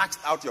maxed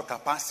out your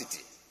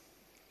capacity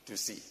to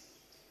see.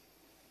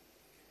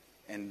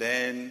 And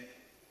then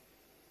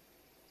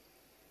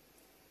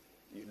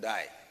you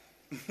die.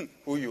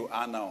 Who you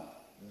are now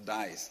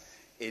dies.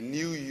 A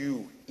new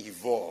you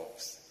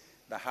evolves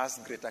that has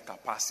greater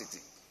capacity.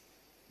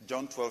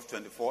 John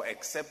 12:24,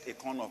 except a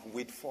corn of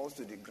wheat falls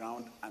to the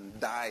ground and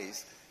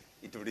dies,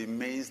 it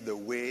remains the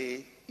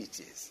way it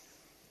is.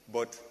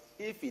 But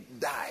if it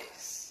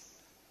dies,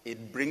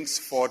 it brings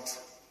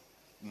forth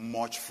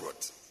much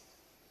fruit.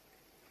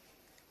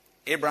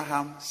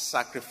 Abraham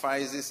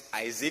sacrifices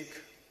Isaac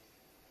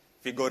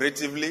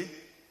figuratively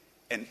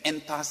and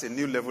enters a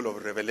new level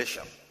of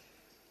revelation.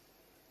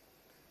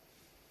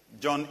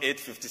 John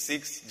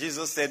 8:56,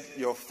 Jesus said,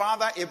 your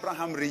father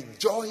Abraham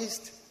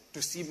rejoiced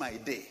to see my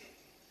day.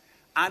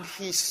 And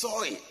he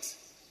saw it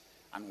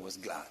and was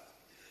glad.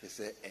 He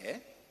said,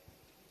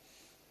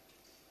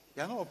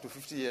 you're not up to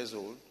 50 years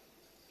old.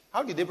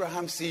 How did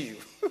Abraham see you?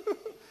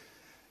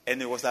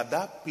 And it was at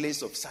that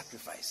place of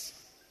sacrifice.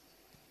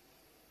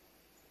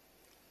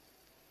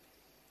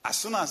 As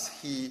soon as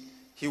he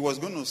was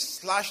going to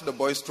slash the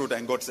boy's throat,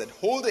 and God said,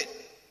 hold it.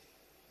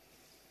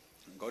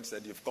 And God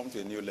said, you've come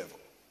to a new level.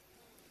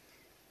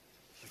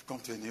 You've come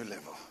to a new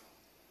level.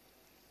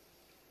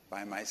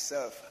 By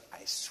myself,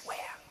 I swear,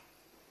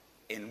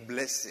 in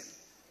blessing,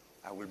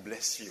 I will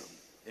bless you.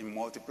 In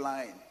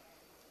multiplying,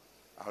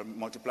 I'll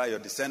multiply your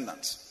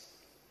descendants.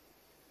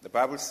 The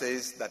Bible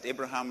says that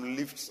Abraham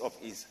lifts up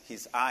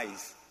his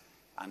eyes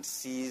and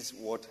sees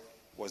what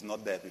was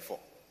not there before,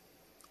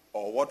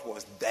 or what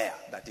was there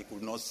that he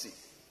could not see.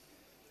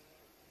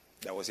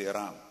 There was a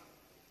ram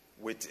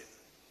waiting.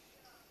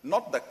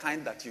 Not the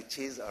kind that you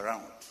chase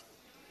around,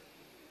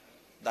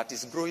 that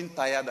is growing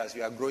tired as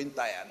you are growing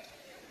tired.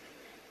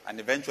 And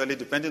eventually,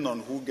 depending on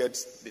who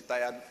gets the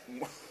tired,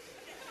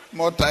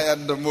 more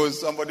tired the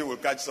most, somebody will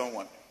catch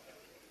someone.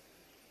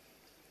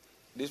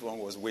 This one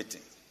was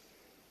waiting.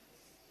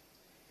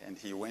 And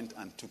he went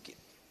and took it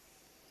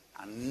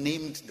and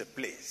named the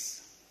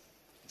place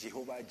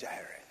Jehovah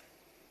Jireh.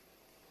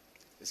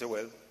 They say,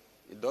 well,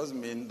 it does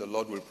mean the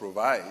Lord will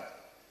provide.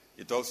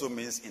 It also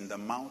means in the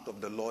mount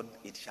of the Lord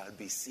it shall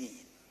be seen.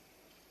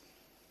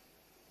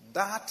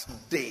 That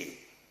day,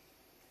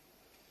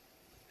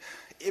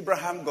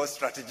 Abraham got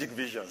strategic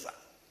visions.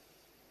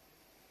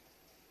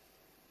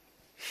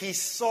 He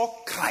saw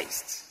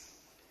Christ.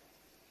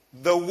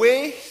 The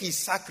way he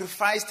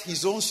sacrificed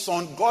his own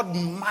son, God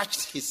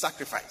matched his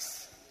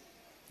sacrifice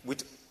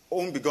with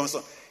own begotten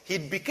son.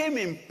 It became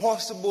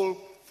impossible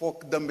for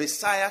the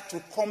Messiah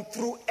to come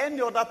through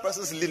any other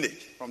person's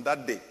lineage from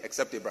that day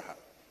except Abraham.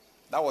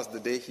 That was the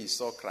day he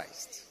saw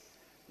Christ.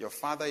 Your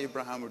father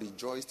Abraham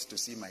rejoiced to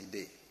see my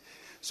day.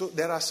 So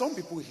there are some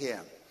people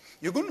here.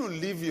 You're going to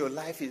live your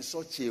life in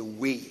such a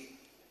way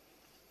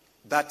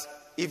that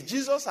if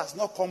Jesus has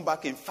not come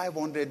back in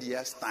 500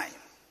 years' time,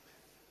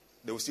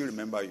 they will still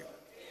remember you.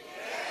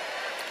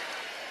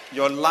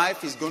 Your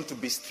life is going to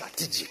be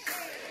strategic.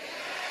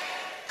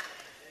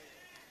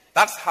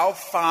 That's how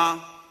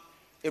far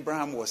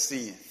Abraham was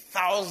seeing,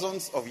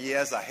 thousands of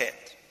years ahead.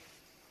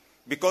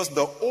 Because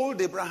the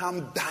old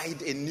Abraham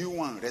died, a new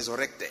one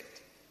resurrected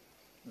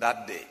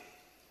that day.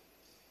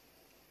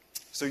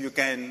 So you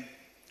can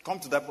come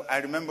to that. I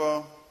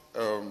remember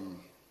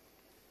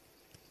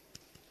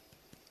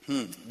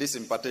this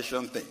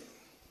impartation thing.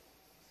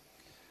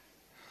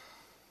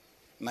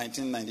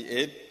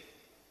 1998,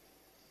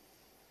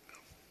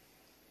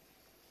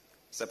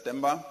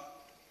 September,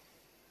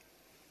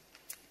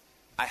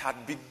 I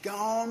had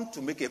begun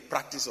to make a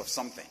practice of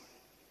something.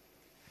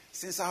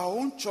 Since our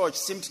own church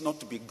seemed not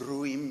to be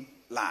growing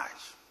large,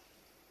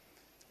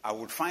 I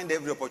would find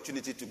every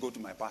opportunity to go to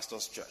my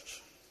pastor's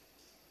church,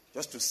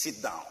 just to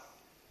sit down,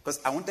 because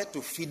I wanted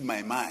to feed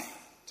my mind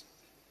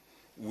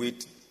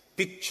with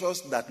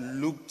pictures that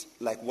looked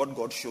like what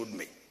God showed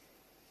me,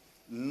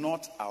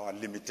 not our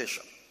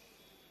limitation.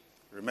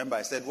 Remember,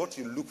 I said, what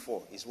you look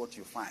for is what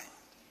you find.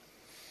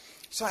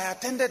 So I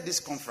attended this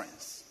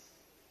conference.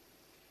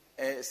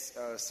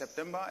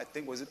 September, I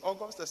think, was it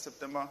August or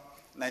September,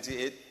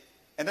 98?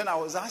 And then I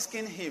was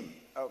asking him,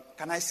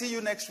 can I see you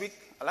next week?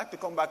 I'd like to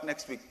come back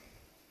next week.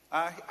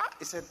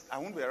 He said, I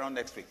won't be around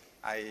next week.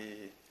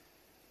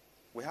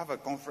 We have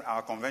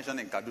our convention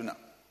in Kaduna.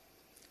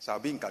 So I'll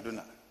be in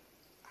Kaduna.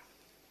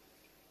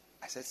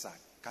 I said, sir,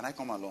 can I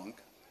come along?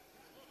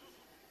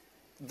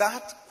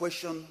 That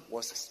question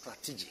was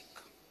strategic.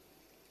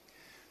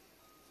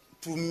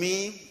 To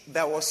me,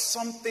 there was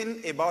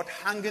something about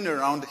hanging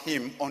around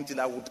him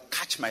until I would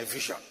catch my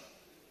vision.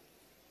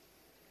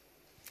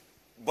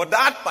 But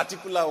that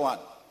particular one,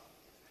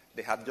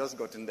 they had just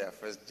gotten their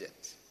first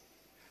jet.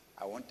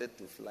 I wanted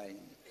to fly in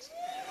it.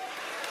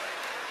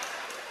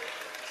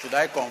 Should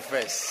I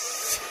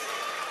confess?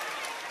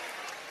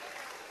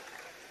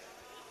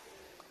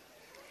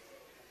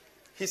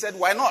 He said,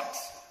 why not?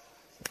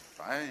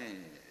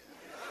 Fine.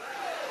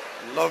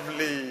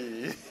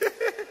 Lovely.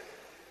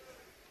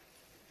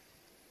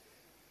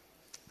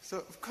 So,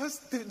 of course,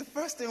 the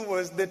first thing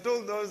was they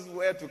told us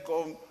where to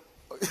come,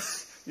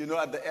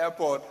 at the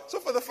airport. So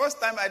for the first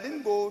time, I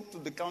didn't go to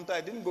the counter.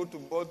 I didn't go to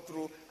board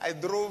through. I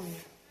drove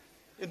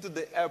into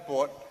the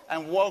airport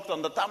and walked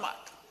on the tarmac.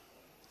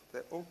 I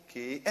said,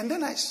 okay. And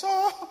then I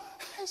saw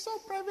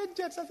private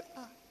jets. I said,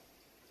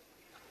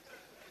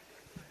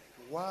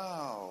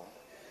 wow.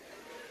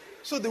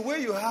 So the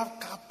way you have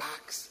car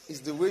parks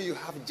is the way you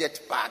have jet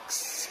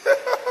parks.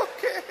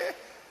 Okay.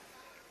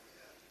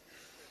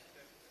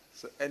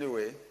 So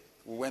anyway,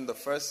 we went the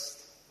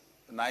first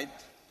night,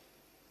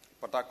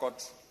 Port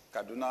Harcourt,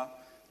 Kaduna.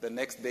 The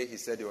next day he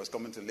said he was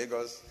coming to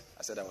Lagos.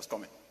 I said I was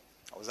coming.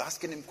 I was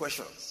asking him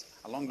questions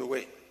along the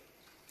way.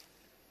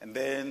 And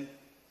then,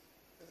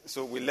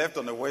 so we left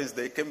on a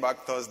Wednesday, came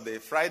back Thursday,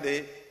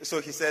 Friday. So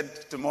he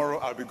said, tomorrow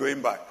I'll be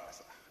going back. I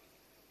said,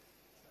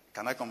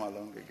 can I come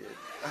along again?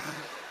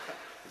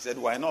 He He said,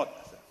 why not?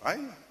 I said, why?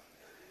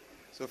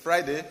 So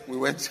Friday, we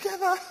went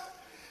together.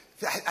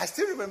 I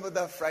still remember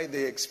that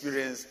Friday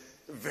experience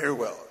very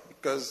well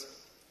because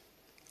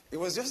it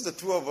was just the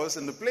two of us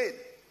in the plane.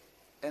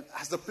 And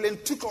as the plane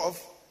took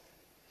off,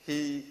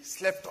 he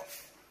slept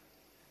off.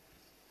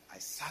 I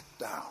sat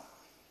down.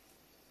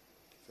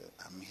 I said,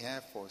 I'm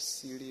here for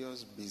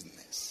serious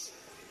business.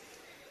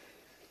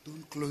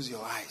 Don't close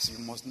your eyes.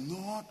 You must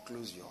not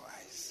close your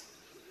eyes.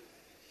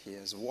 He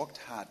has worked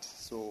hard,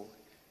 so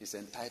he's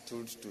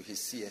entitled to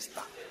his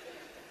siesta.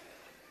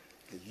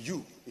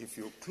 You, if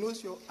you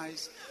close your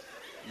eyes,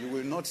 you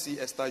will not see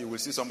Esther, you will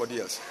see somebody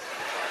else.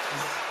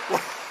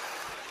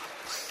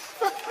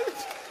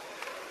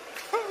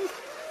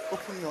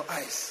 Open your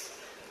eyes.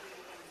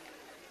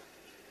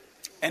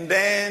 And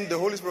then the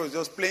Holy Spirit was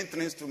just playing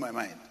things to my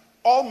mind.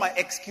 All my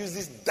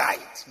excuses died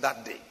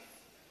that day.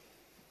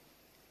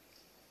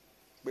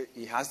 But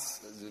he has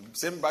the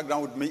same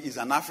background with me. He's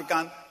an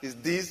African. He's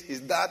this,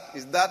 he's that,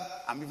 he's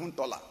that. I'm even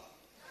taller.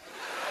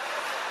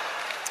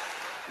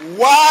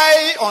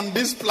 Why on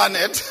this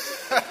planet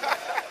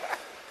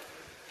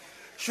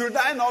should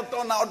I not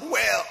turn out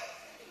well?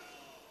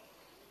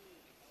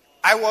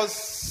 I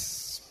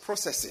was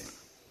processing.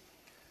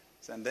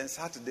 And then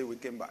Saturday we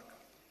came back.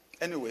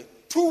 Anyway,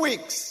 2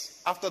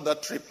 weeks after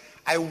that trip,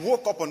 I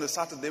woke up on the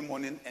Saturday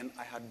morning and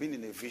I had been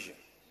in a vision.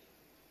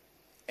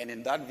 And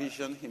in that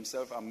vision,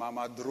 himself and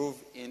Mama drove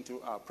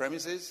into our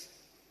premises.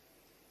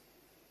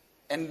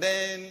 And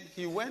then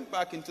he went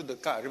back into the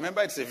car.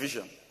 Remember, it's a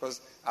vision.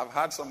 Because I've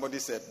heard somebody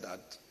said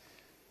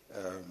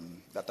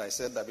that I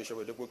said that Bishop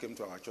Oyedepo came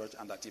to our church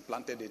and that he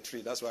planted a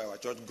tree. That's why our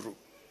church grew.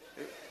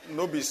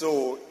 No be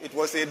so. It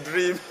was a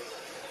dream.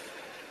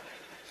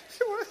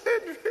 It was a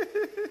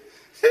dream.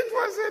 It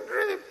was a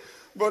dream.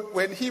 But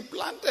when he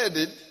planted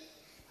it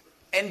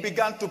and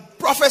began to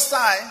prophesy,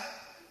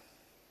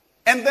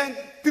 and then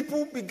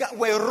people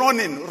were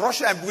running,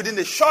 rushing, and within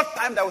a short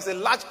time there was a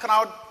large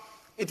crowd.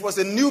 It was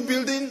a new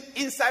building.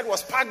 Inside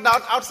was packed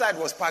out. Outside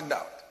was packed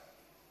out.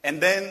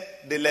 And then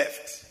they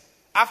left.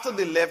 After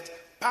they left,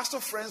 pastor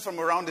friends from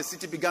around the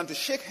city began to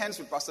shake hands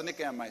with Pastor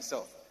Neke and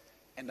myself.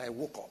 And I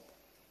woke up.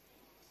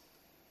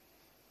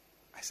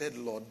 I said,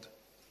 Lord,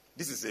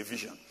 this is a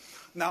vision.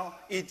 Now,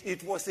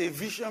 it was a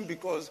vision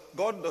because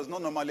God does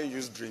not normally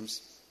use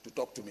dreams to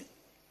talk to me.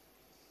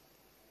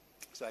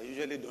 So I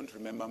usually don't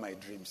remember my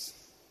dreams.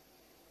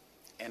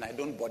 And I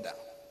don't bother.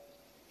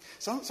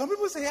 Some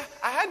people say, yeah,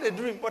 I had a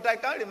dream, but I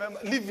can't remember.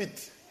 Leave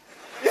it.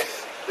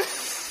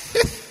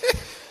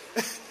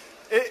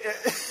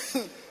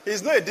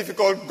 He's not a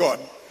difficult God.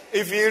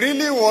 If he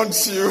really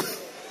wants you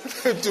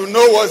to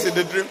know what's in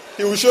the dream,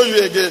 he will show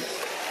you again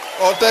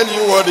or tell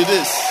you what it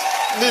is.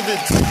 Leave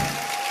it.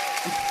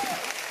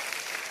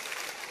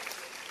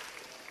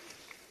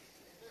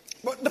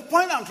 But the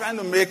point I'm trying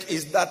to make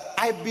is that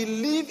I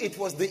believe it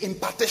was the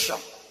impartation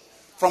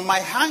from my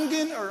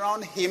hanging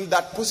around him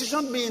that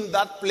positioned me in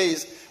that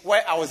place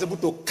where I was able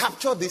to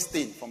capture this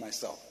thing for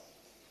myself.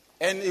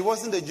 And it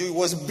wasn't a Jew, it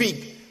was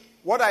big.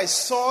 What I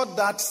saw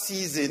that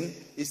season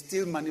is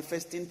still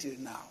manifesting till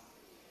now,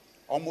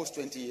 almost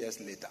 20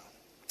 years later.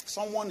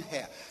 Someone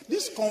here,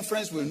 this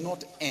conference will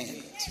not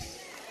end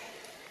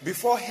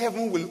before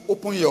heaven will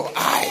open your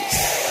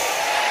eyes.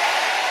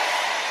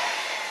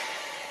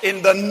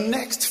 In the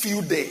next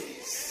few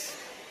days,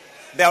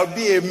 there will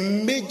be a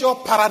major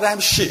paradigm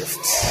shift.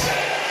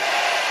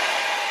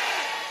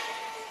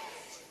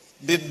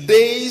 The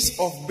days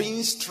of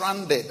being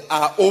stranded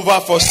are over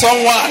for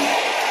someone.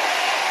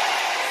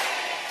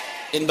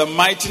 In the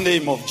mighty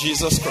name of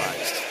Jesus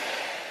Christ.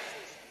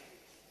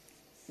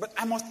 But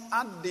I must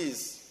add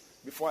this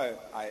before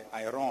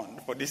I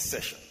run for this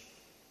session.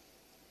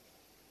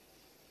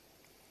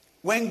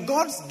 When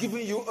God's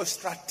giving you a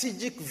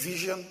strategic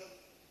vision,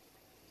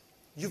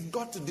 you've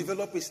got to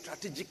develop a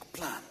strategic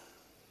plan.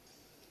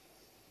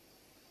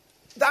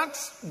 That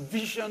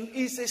vision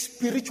is a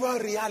spiritual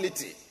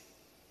reality.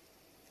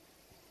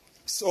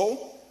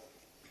 So,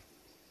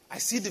 I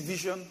see the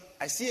vision,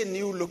 I see a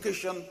new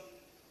location,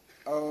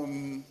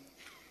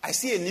 I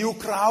see a new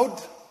crowd,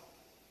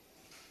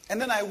 and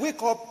then I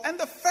wake up, and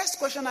the first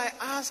question I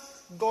ask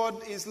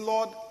God is,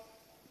 Lord,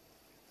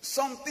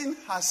 something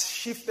has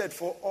shifted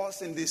for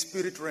us in the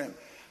spirit realm.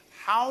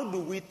 How do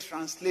we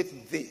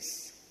translate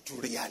this to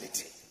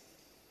reality?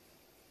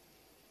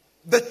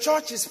 The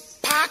church is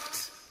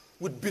packed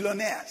with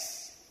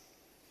billionaires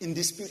in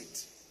the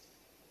spirit.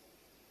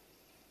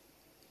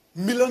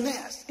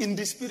 Millionaires in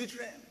the spirit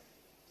realm.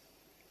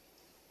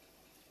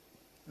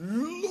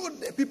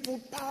 Loaded,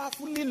 people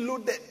powerfully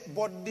loaded,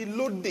 but the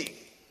loading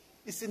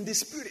is in the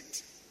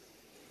spirit.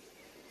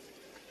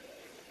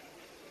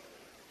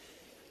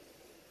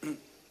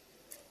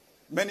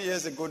 Many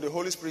years ago, the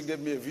Holy Spirit gave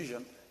me a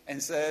vision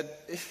and said,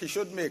 he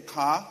showed me a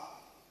car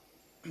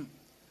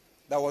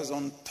that was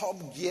on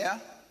top gear.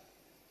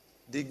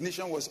 The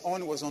ignition was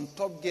on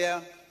top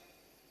gear,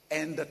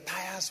 and the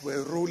tires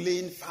were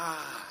rolling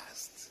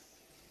fast.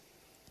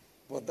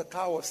 But the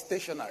car was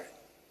stationary.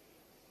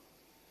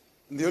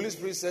 And the Holy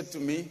Spirit said to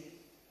me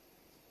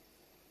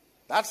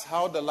That's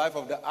how the life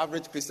of the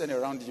average Christian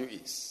around you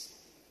is.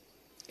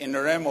 In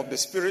the realm of the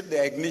spirit,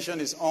 the ignition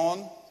is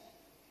on.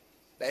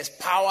 There's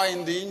power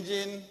in the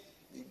engine.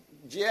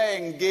 Gear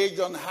engaged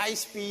on high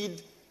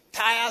speed.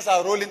 Tires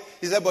are rolling.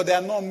 He said, but they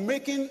are not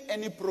making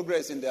any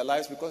progress in their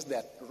lives because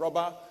their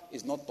rubber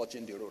is not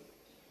touching the road.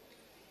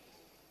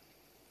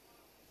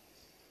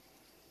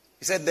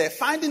 He said they're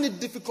finding it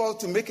difficult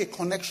to make a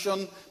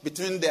connection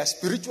between their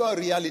spiritual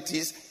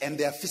realities and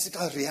their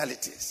physical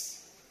realities.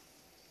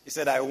 He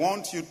said, I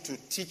want you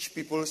to teach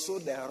people so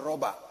their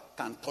rubber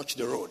can touch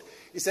the road.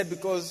 He said,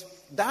 because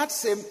that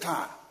same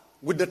car,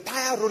 with the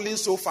tire rolling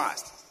so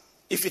fast,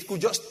 if it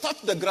could just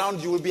touch the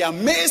ground, you will be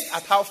amazed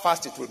at how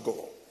fast it will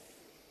go.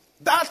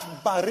 That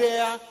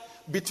barrier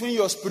between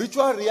your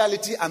spiritual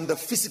reality and the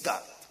physical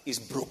is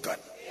broken.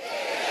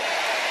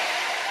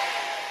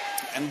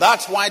 And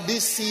that's why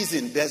this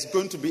season there's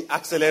going to be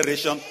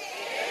acceleration.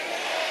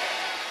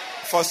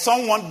 For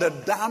someone, the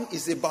dam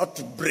is about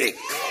to break.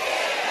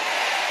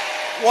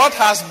 What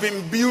has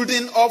been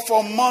building up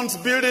for months,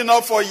 building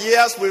up for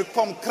years will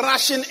come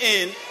crashing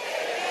in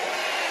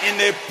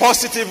a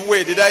positive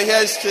way. Did I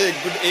hear you say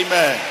good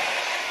amen?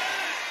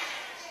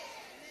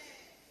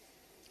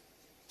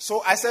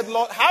 So I said,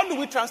 Lord, how do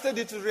we translate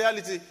it to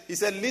reality? He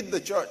said, lead the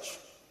church.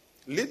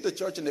 Lead the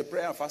church in a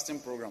prayer and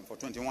fasting program for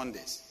 21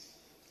 days.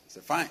 I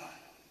said, fine.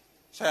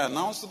 So I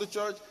announced to the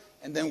church,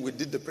 and then we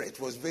did the prayer. It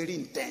was very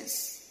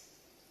intense.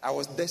 I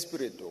was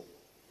desperate, though.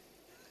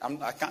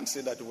 I can't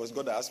say that it was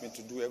God that asked me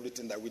to do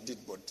everything that we did,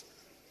 but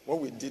what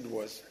we did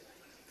was,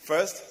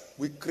 first,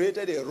 we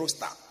created a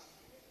roster,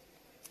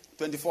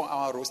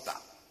 24-hour roster,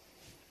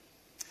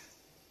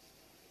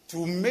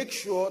 to make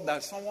sure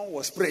that someone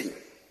was praying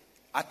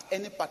at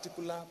any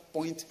particular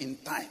point in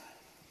time,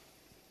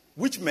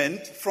 which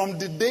meant from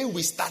the day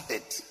we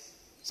started,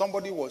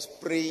 somebody was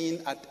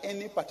praying at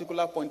any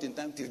particular point in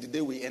time till the day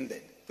we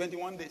ended.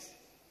 21 days.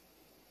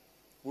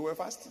 We were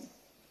fasting.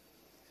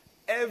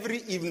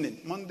 Every evening,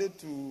 Monday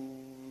to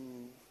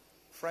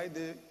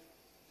Friday,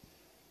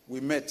 we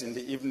met in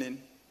the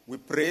evening. We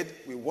prayed,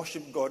 we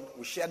worshiped God,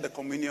 we shared the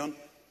communion.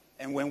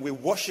 And when we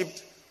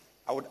worshiped,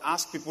 I would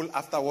ask people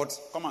afterwards,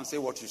 come and say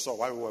what you saw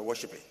while we were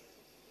worshiping.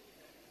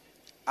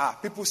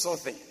 People saw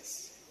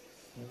things.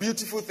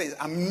 Beautiful things.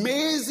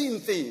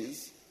 Amazing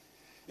things.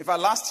 In fact,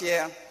 last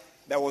year,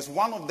 there was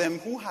one of them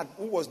who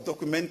was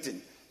documenting.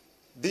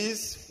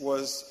 This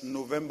was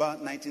November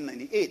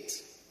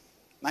 1998,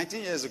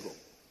 19 years ago.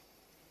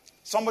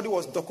 Somebody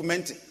was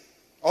documenting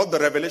all the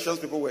revelations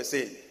people were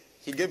saying.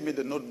 He gave me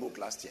the notebook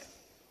last year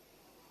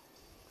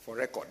for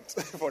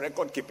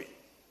record keeping.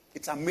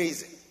 It's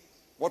amazing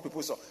what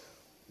people saw.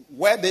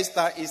 Where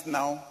Daystar is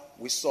now,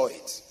 we saw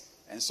it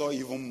and saw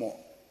even more.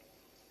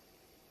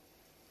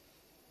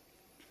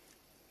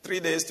 3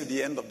 days to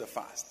the end of the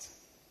fast,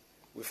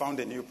 we found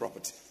a new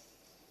property.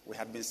 We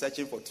had been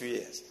searching for 3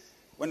 years.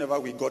 Whenever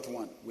we got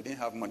one, we didn't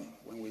have money.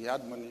 When we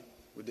had money,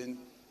 we didn't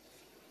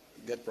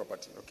get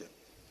property. Okay.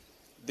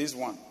 This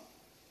one,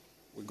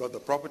 we got the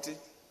property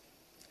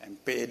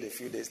and paid a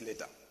few days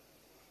later.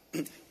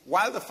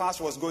 While the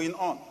fast was going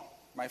on,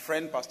 my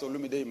friend Pastor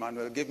Olumide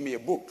Emmanuel gave me a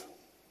book,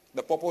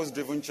 The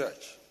Purpose-Driven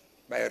Church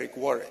by Rick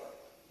Warren.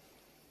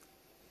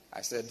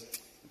 I said,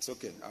 it's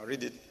okay, I'll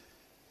read it.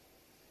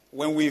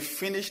 When we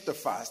finished the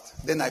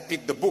fast, then I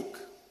picked the book.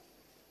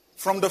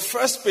 From the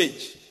first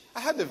page,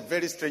 I had a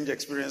very strange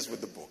experience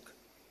with the book.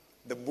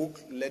 The book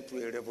led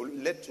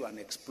to an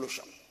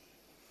explosion,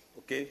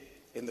 okay,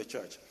 in the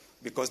church,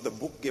 because the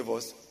book gave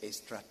us a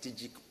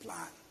strategic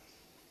plan.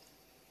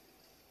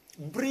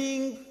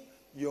 Bring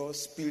your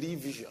spirit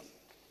vision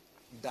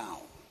down.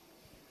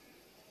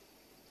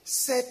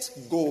 Set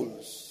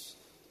goals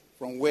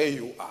from where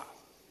you are.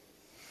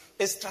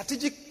 A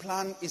strategic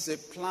plan is a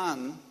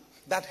plan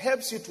that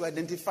helps you to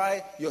identify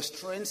your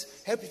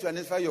strengths, helps you to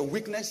identify your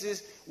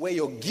weaknesses, where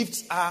your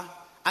gifts are,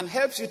 and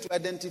helps you to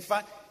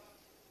identify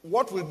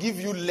what will give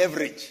you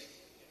leverage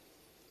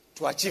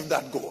to achieve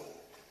that goal.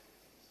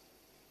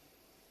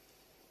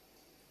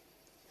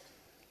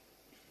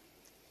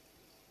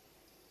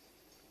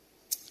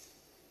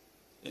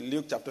 In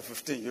Luke chapter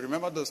 15, you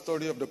remember the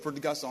story of the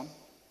prodigal son?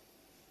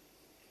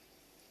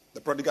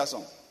 The prodigal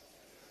son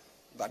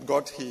that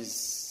got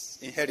his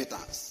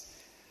inheritance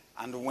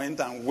and went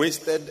and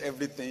wasted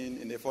everything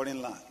in a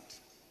foreign land,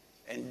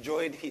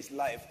 enjoyed his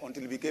life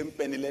until he became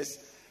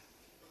penniless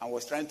and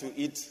was trying to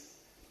eat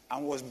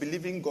and was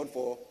believing God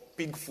for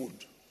pig food.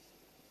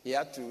 He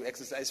had to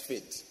exercise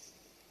faith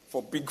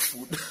for pig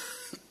food.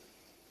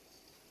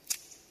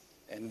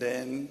 And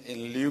then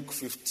in Luke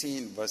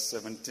 15, verse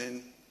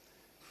 17,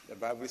 the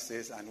Bible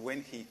says, and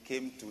when he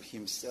came to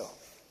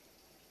himself,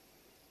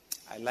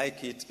 I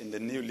like it in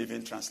the New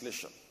Living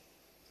Translation.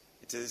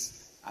 It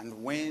is,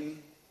 and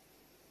when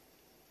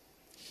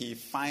he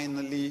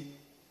finally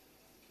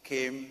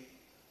came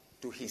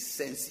to his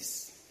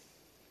senses.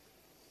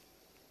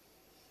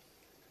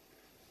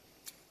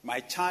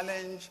 My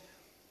challenge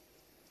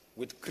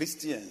with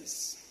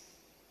Christians,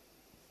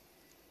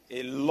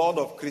 a lot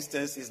of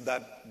Christians, is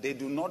that they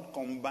do not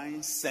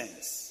combine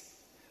sense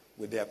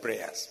with their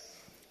prayers.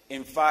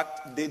 In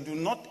fact, they do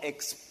not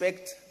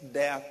expect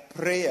their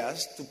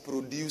prayers to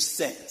produce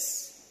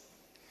sense.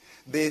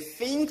 They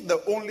think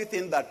the only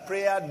thing that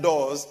prayer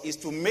does is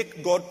to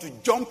make God to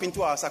jump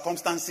into our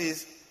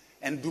circumstances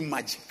and do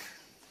magic.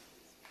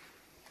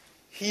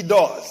 He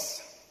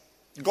does.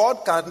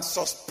 God can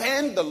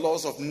suspend the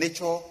laws of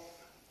nature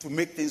to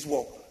make things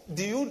work.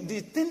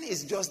 The thing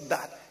is just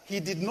that he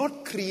did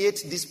not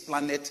create this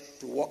planet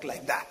to work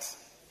like that.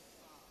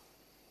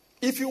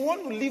 If you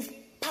want to live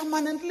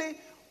permanently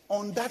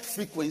on that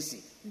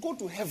frequency, go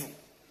to heaven.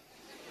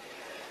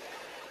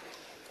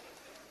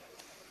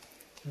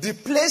 The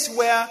place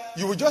where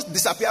you will just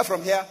disappear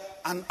from here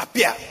and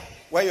appear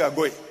where you are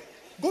going.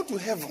 Go to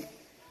heaven.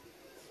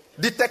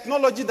 The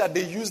technology that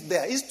they use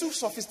there is too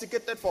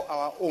sophisticated for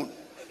our own.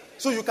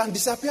 So you can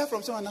disappear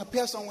from somewhere and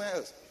appear somewhere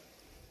else.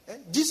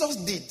 Jesus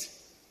did.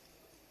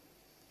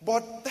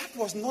 But that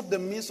was not the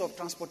means of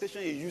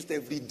transportation he used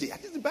every day. I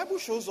think the Bible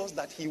shows us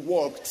that he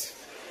walked.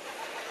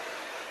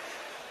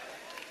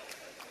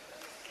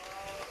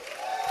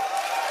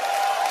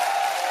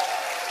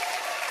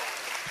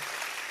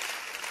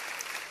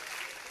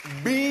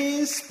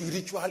 Being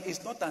spiritual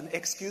is not an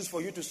excuse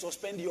for you to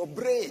suspend your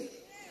brain.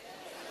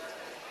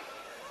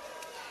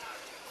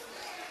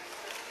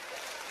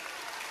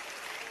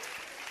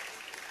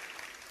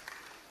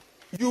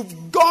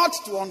 You've got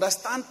to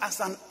understand as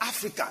an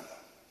African,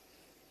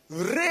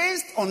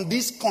 raised on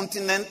this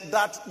continent,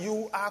 that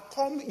you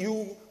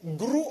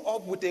grew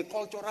up with a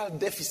cultural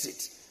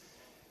deficit.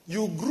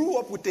 You grew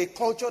up with a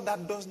culture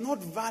that does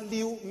not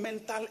value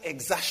mental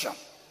exertion,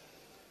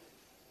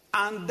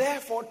 and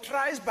therefore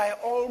tries by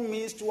all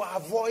means to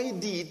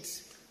avoid it,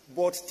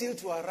 but still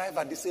to arrive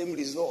at the same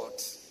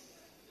result.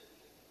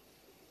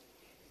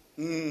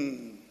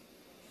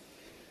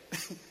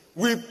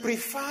 We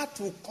prefer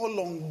to call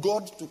on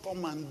God to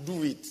come and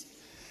do it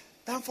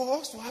than for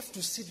us to have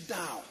to sit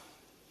down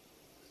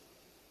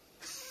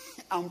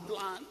and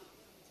plan.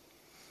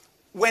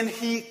 When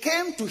he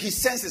came to his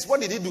senses, what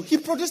did he do? He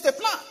produced a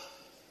plan.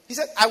 He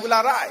said, I will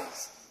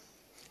arise.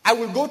 I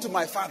will go to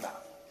my father.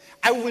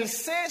 I will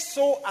say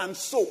so and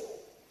so.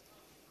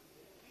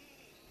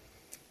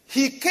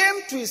 He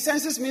came to his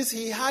senses means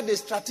he had a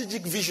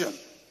strategic vision.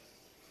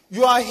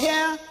 You are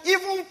here,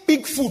 even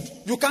pig food,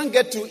 you can't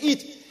get to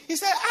eat. He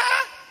said,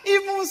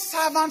 even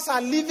servants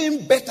are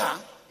living better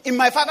in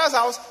my father's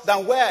house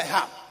than where I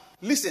am.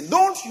 Listen,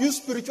 don't use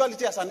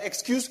spirituality as an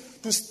excuse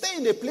to stay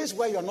in a place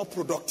where you are not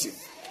productive.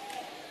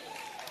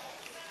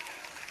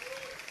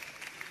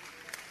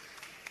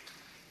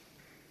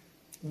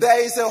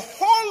 There is a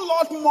whole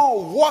lot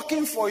more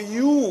working for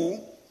you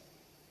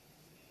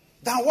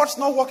than what's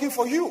not working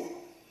for you.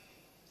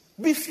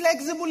 Be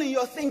flexible in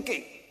your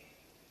thinking.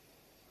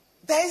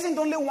 There isn't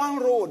only one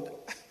road.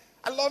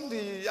 I love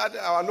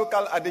our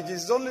local adage.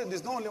 There's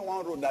not only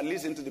one road that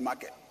leads into the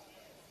market.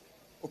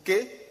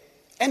 Okay?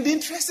 And the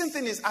interesting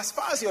thing is, as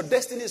far as your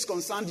destiny is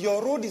concerned,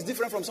 your road is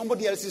different from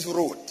somebody else's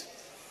road.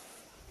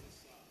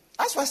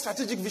 That's why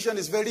strategic vision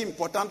is very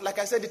important. Like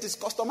I said, it is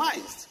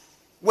customized.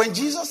 When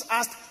Jesus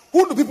asked,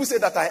 who do people say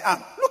that I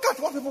am? Look at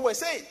what people were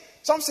saying.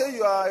 Some say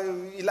you are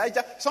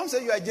Elijah. Some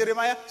say you are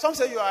Jeremiah. Some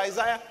say you are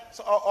Isaiah.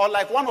 Or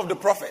like one of the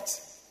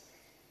prophets.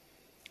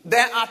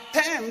 Their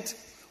attempt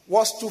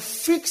was to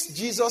fix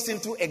Jesus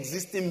into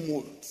existing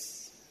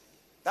molds.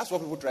 That's what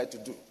people try to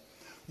do.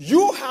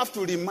 You have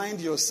to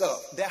remind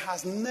yourself, there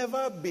has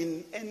never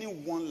been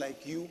anyone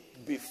like you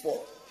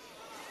before.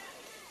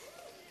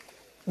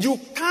 You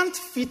can't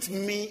fit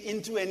me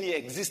into any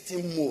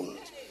existing mold.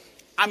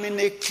 I'm in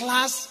a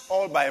class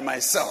all by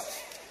myself.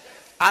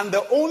 And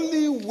the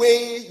only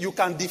way you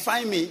can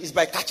define me is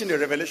by catching a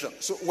revelation.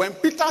 So when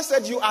Peter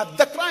said, you are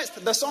the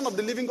Christ, the Son of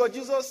the living God,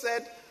 Jesus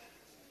said,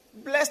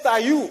 blessed are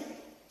you,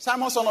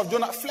 Simon, son of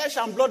Jonah. Flesh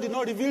and blood did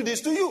not reveal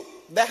this to you.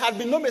 There had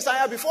been no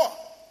Messiah before.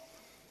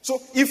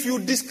 So if you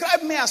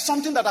describe me as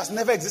something that has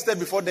never existed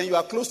before, then you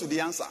are close to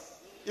the answer,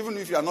 even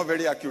if you are not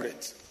very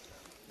accurate.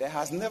 There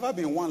has never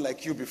been one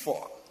like you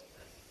before.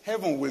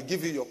 Heaven will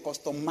give you your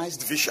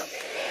customized vision.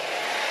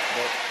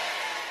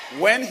 But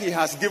when he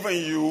has given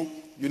you,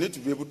 you need to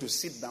be able to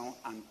sit down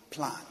and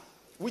plan.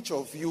 Which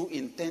of you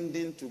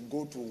intending to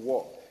go to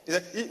war?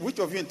 Which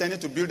of you intending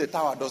to build a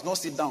tower does not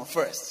sit down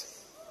first?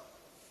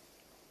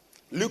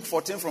 Luke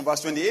 14 from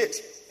verse 28,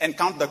 and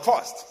count the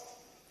cost.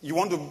 You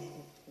want to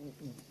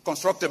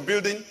construct a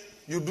building,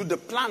 you do the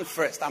plan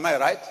first. Am I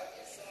right?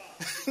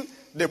 Yes,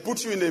 they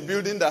put you in a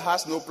building that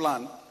has no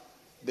plan.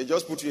 They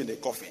just put you in a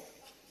coffin.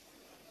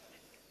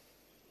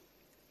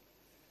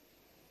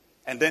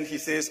 And then he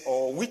says,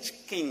 or which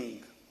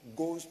king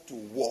goes to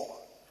war?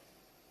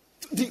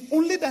 The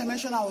only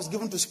dimension I was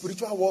given to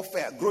spiritual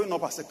warfare growing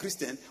up as a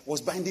Christian was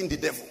binding the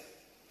devil.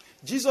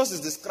 Jesus is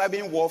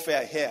describing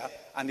warfare here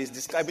and is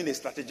describing a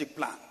strategic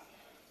plan.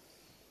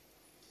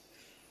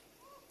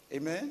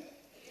 Amen?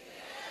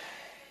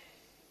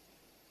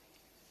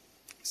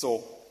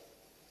 So,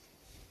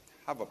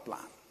 have a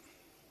plan.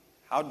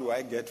 How do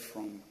I get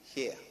from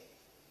here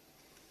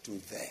to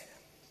there?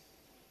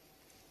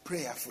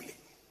 Prayerfully.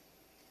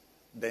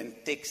 Then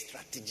take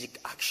strategic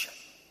action.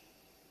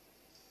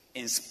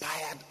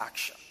 inspired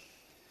action.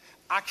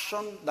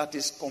 Action that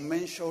is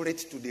commensurate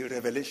to the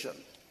revelation.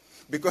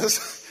 Because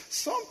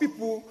some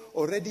people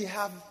already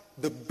have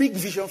the big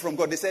vision from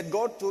God. They said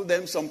God told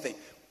them something.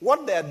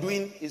 What they are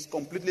doing is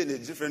completely in a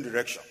different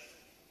direction.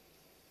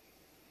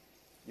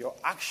 Your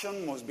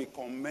action must be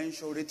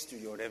commensurate to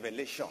your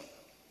revelation.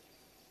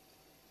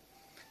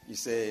 You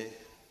say,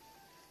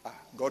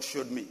 God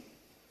showed me.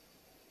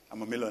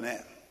 I'm a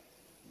millionaire.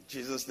 In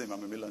Jesus' name,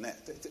 I'm a millionaire.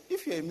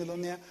 If you're a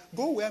millionaire,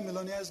 go where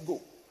millionaires go.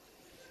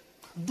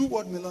 Do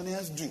what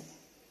millionaires do.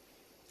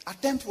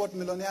 Attempt what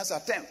millionaires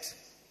attempt.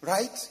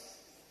 Right?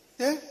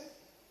 Yeah?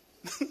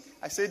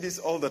 I say this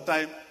all the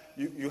time.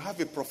 You have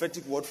a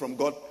prophetic word from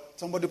God.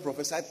 Somebody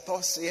prophesied,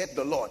 thus saith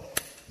the Lord,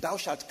 thou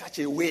shalt catch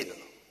a whale.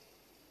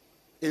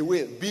 A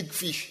whale, big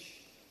fish.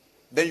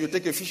 Then you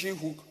take a fishing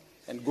hook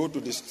and go to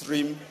the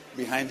stream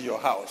behind your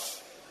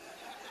house.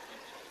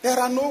 There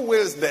are no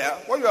whales there.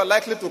 What you are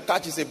likely to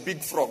catch is a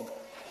big frog.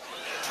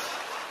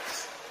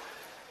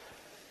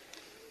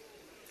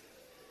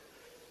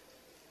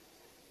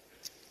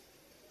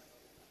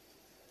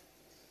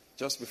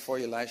 Just before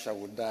Elisha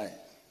would die,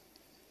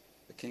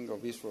 the king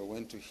of Israel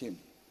went to him.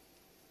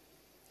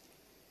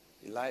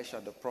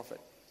 Elisha, the prophet,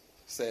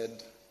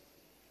 said,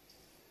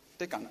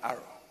 take an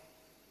arrow.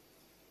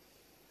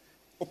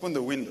 Open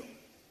the window.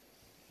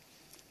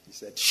 He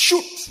said,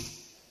 shoot.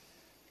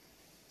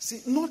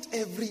 See, not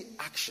every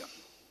action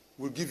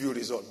will give you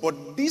result.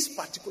 But this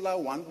particular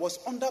one was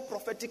under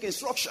prophetic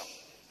instruction.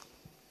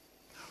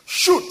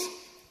 Shoot.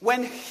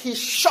 When he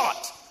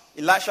shot,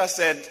 Elisha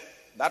said,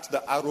 that's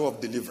the arrow of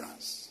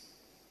deliverance.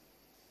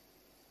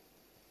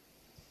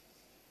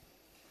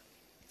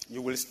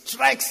 You will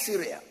strike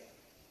Syria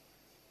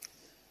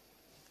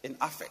in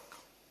Aphek.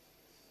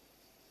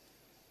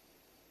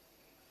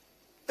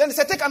 Then he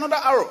said, take another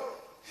arrow.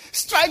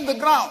 Strike the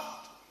ground.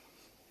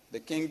 The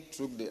king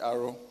took the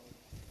arrow.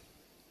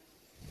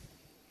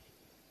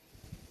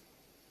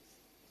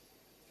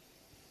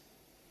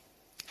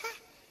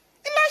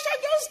 Elisha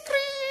just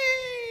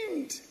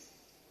screamed.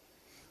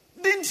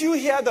 Didn't you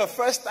hear the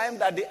first time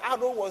that the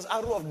arrow was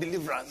arrow of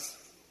deliverance?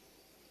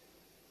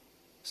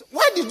 So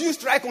why did you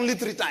strike only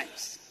 3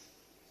 times?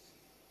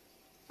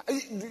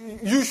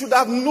 You should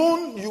have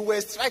known you were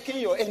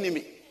striking your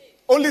enemy.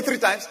 Only 3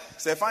 times?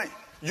 Say, fine.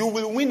 You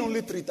will win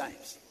only 3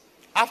 times.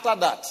 After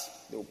that,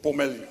 they will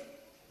pummel you.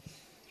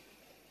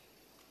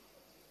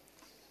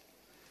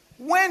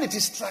 When it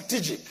is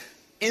strategic,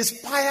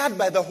 inspired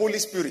by the Holy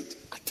Spirit,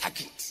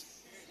 attack it.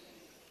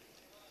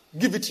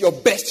 Give it your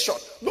best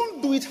shot.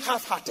 Don't do it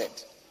half-hearted.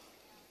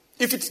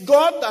 If it's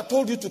God that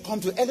told you to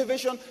come to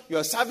Elevation, you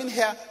are serving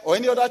here, or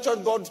any other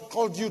church God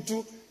called you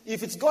to,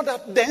 if it's God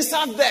that, then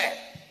serve there.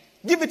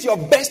 Give it your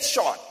best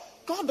shot.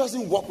 God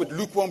doesn't work with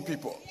lukewarm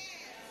people.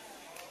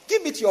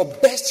 Give it your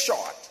best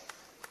shot.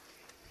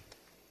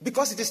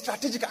 Because it is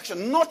strategic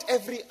action. Not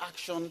every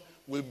action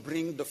will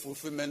bring the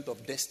fulfillment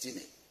of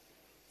destiny.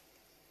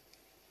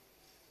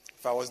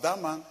 If I was that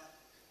man,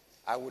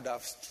 I would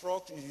have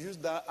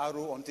used that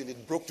arrow until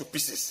it broke to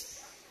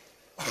pieces.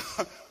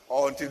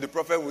 Or until the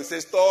prophet will say,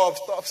 stop.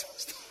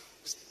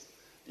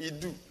 He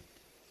do.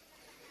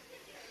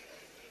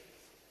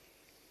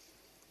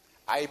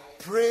 I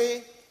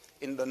pray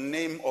in the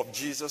name of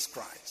Jesus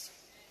Christ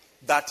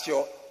that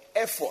your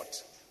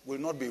effort will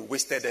not be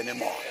wasted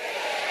anymore.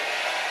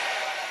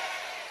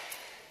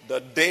 The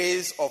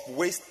days of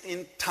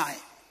wasting time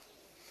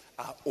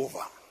are over.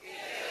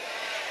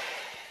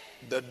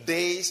 The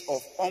days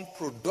of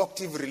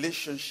unproductive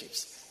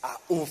relationships are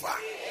over.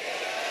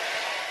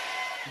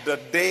 The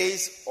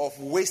days of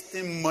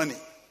wasting money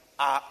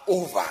are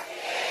over.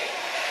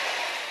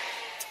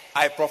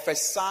 I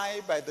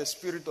prophesy by the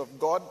Spirit of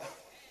God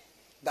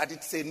that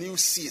it's a new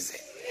season.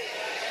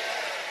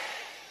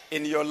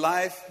 In your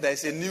life,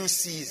 there's a new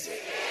season.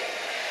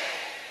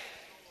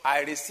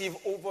 I receive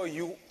over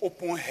you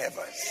open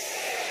heavens.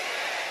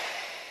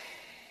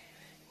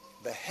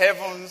 The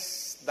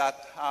heavens that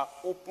are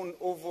open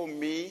over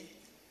me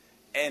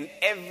and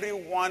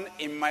everyone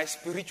in my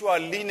spiritual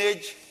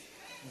lineage,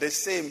 the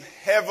same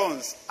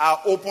heavens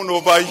are open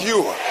over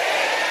you.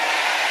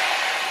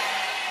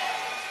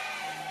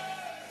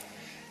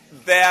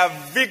 Their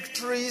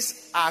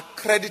victories are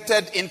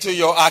credited into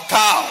your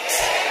account.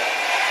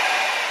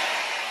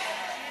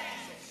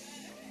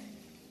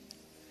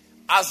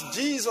 As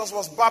Jesus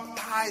was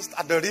baptized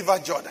at the river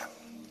Jordan,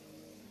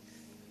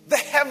 the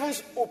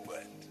heavens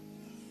opened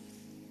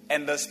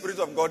and the Spirit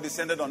of God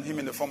descended on him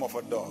in the form of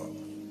a dove.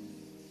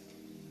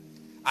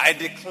 I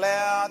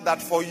declare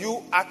that for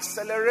you,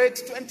 Accelerate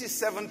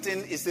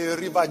 2017 is a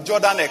river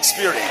Jordan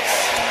experience.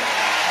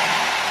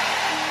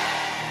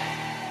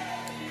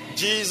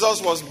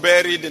 Jesus was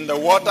buried in the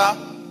water.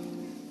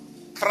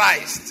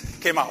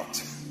 Christ came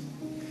out,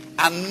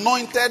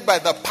 anointed by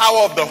the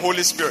power of the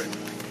Holy Spirit.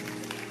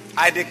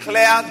 I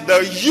declare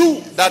the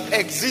you that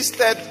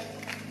existed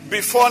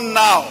before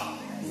now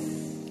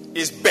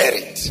is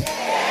buried.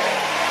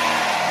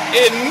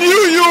 A new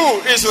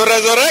you is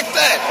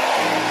resurrected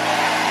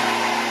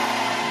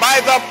by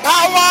the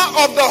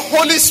power of the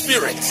Holy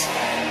Spirit.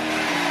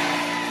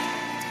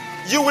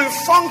 You will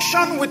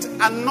function with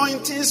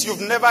anointings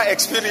you've never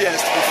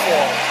experienced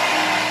before.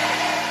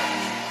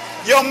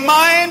 Your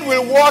mind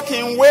will walk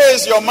in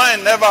ways your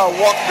mind never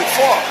walked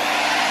before.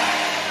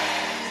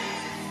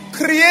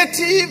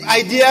 Creative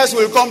ideas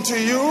will come to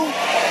you.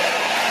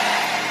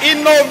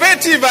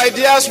 Innovative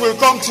ideas will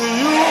come to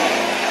you.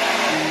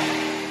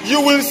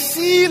 You will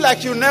see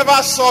like you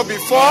never saw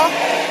before.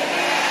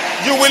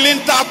 You will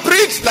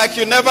interpret like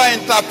you never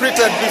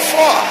interpreted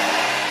before.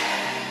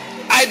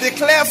 I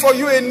declare for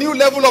you a new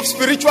level of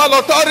spiritual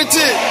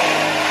authority.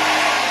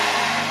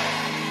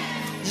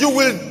 You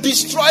will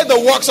destroy the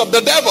works of the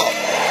devil.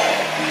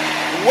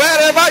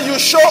 Wherever you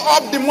show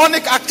up,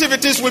 demonic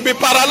activities will be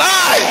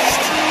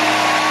paralyzed.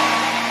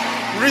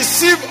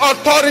 Receive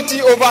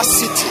authority over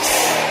cities,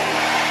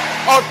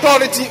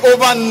 authority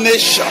over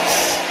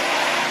nations.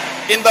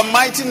 In the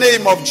mighty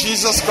name of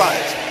Jesus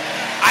Christ,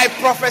 I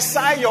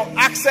prophesy your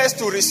access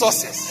to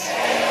resources.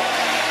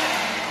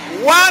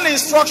 One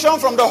instruction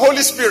from the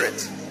Holy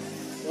Spirit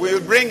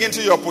will bring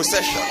into your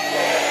possession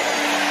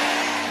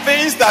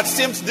things that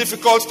seemed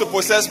difficult to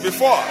possess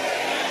before.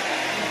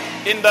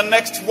 In the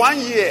next 1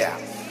 year,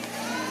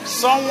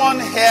 someone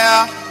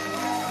here,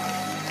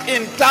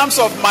 in terms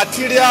of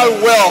material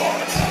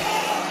wealth,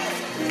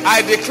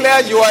 I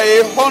declare you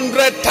are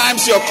 100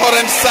 times your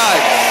current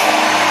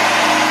size.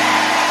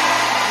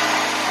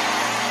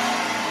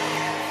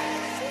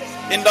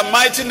 In the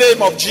mighty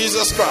name of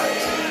Jesus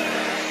Christ,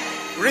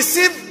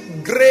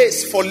 receive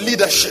grace for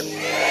leadership.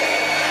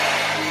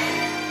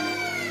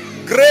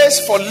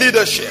 Grace for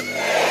leadership.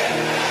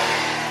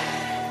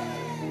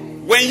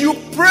 When you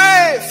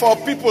pray for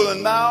people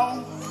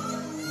now,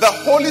 the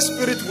Holy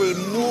Spirit will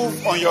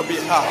move on your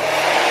behalf.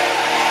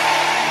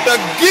 The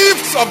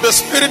gifts of the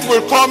Spirit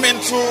will come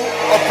into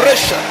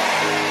operation.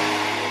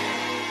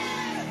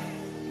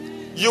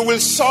 You will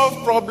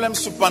solve problems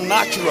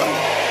supernaturally.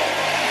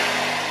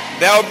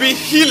 There will be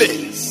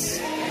healings,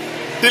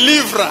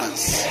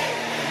 deliverance,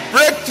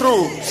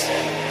 breakthroughs,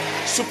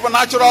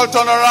 supernatural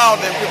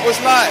turnaround in people's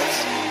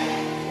lives.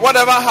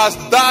 Whatever has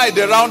died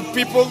around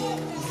people,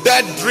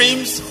 dead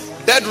dreams,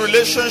 dead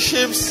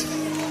relationships,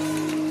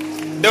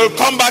 they will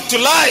come back to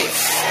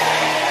life.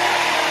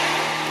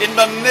 In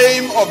the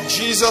name of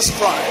Jesus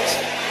Christ,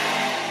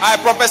 I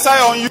prophesy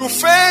on you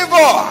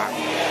favor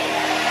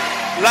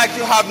like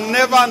you have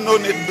never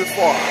known it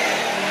before.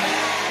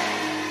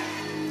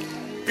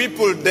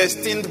 People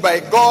destined by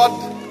God,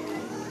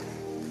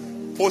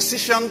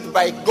 positioned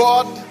by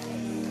God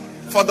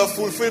for the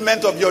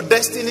fulfillment of your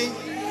destiny,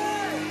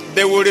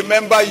 they will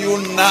remember you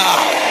now.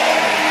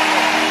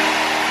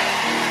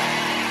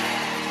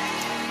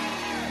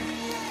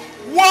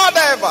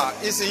 Whatever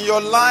is in your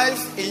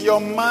life, in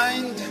your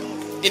mind,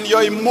 in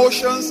your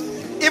emotions,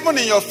 even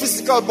in your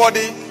physical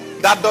body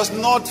that does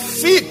not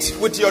fit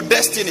with your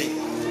destiny,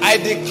 I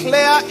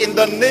declare in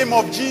the name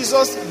of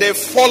Jesus, they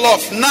fall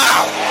off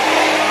now.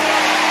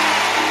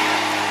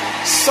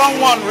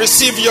 Someone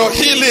receive your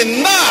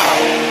healing now.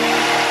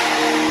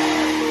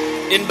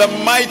 In the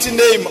mighty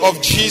name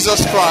of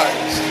Jesus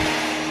Christ.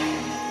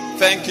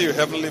 Thank you,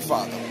 Heavenly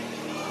Father.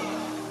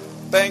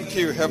 Thank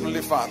you,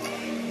 Heavenly Father.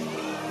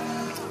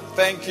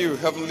 Thank you,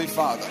 Heavenly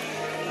Father.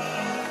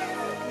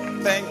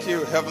 Thank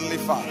you, Heavenly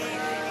Father.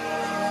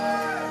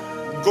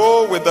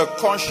 Go with the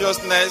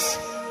consciousness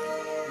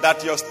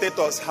that your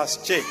status has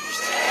changed.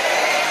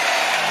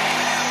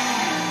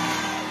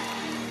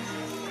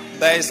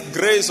 There is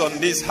grace on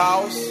this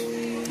house.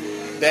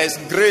 There is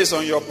grace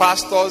on your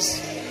pastors.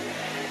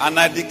 And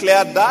I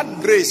declare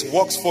that grace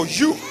works for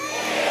you.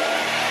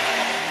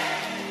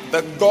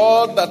 The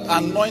God that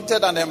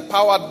anointed and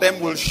empowered them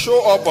will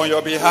show up on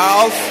your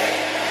behalf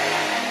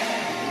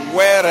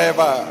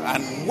wherever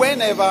and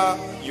whenever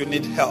you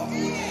need help.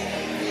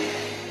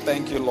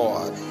 Thank you,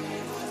 Lord.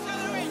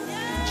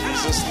 In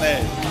Jesus'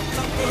 name.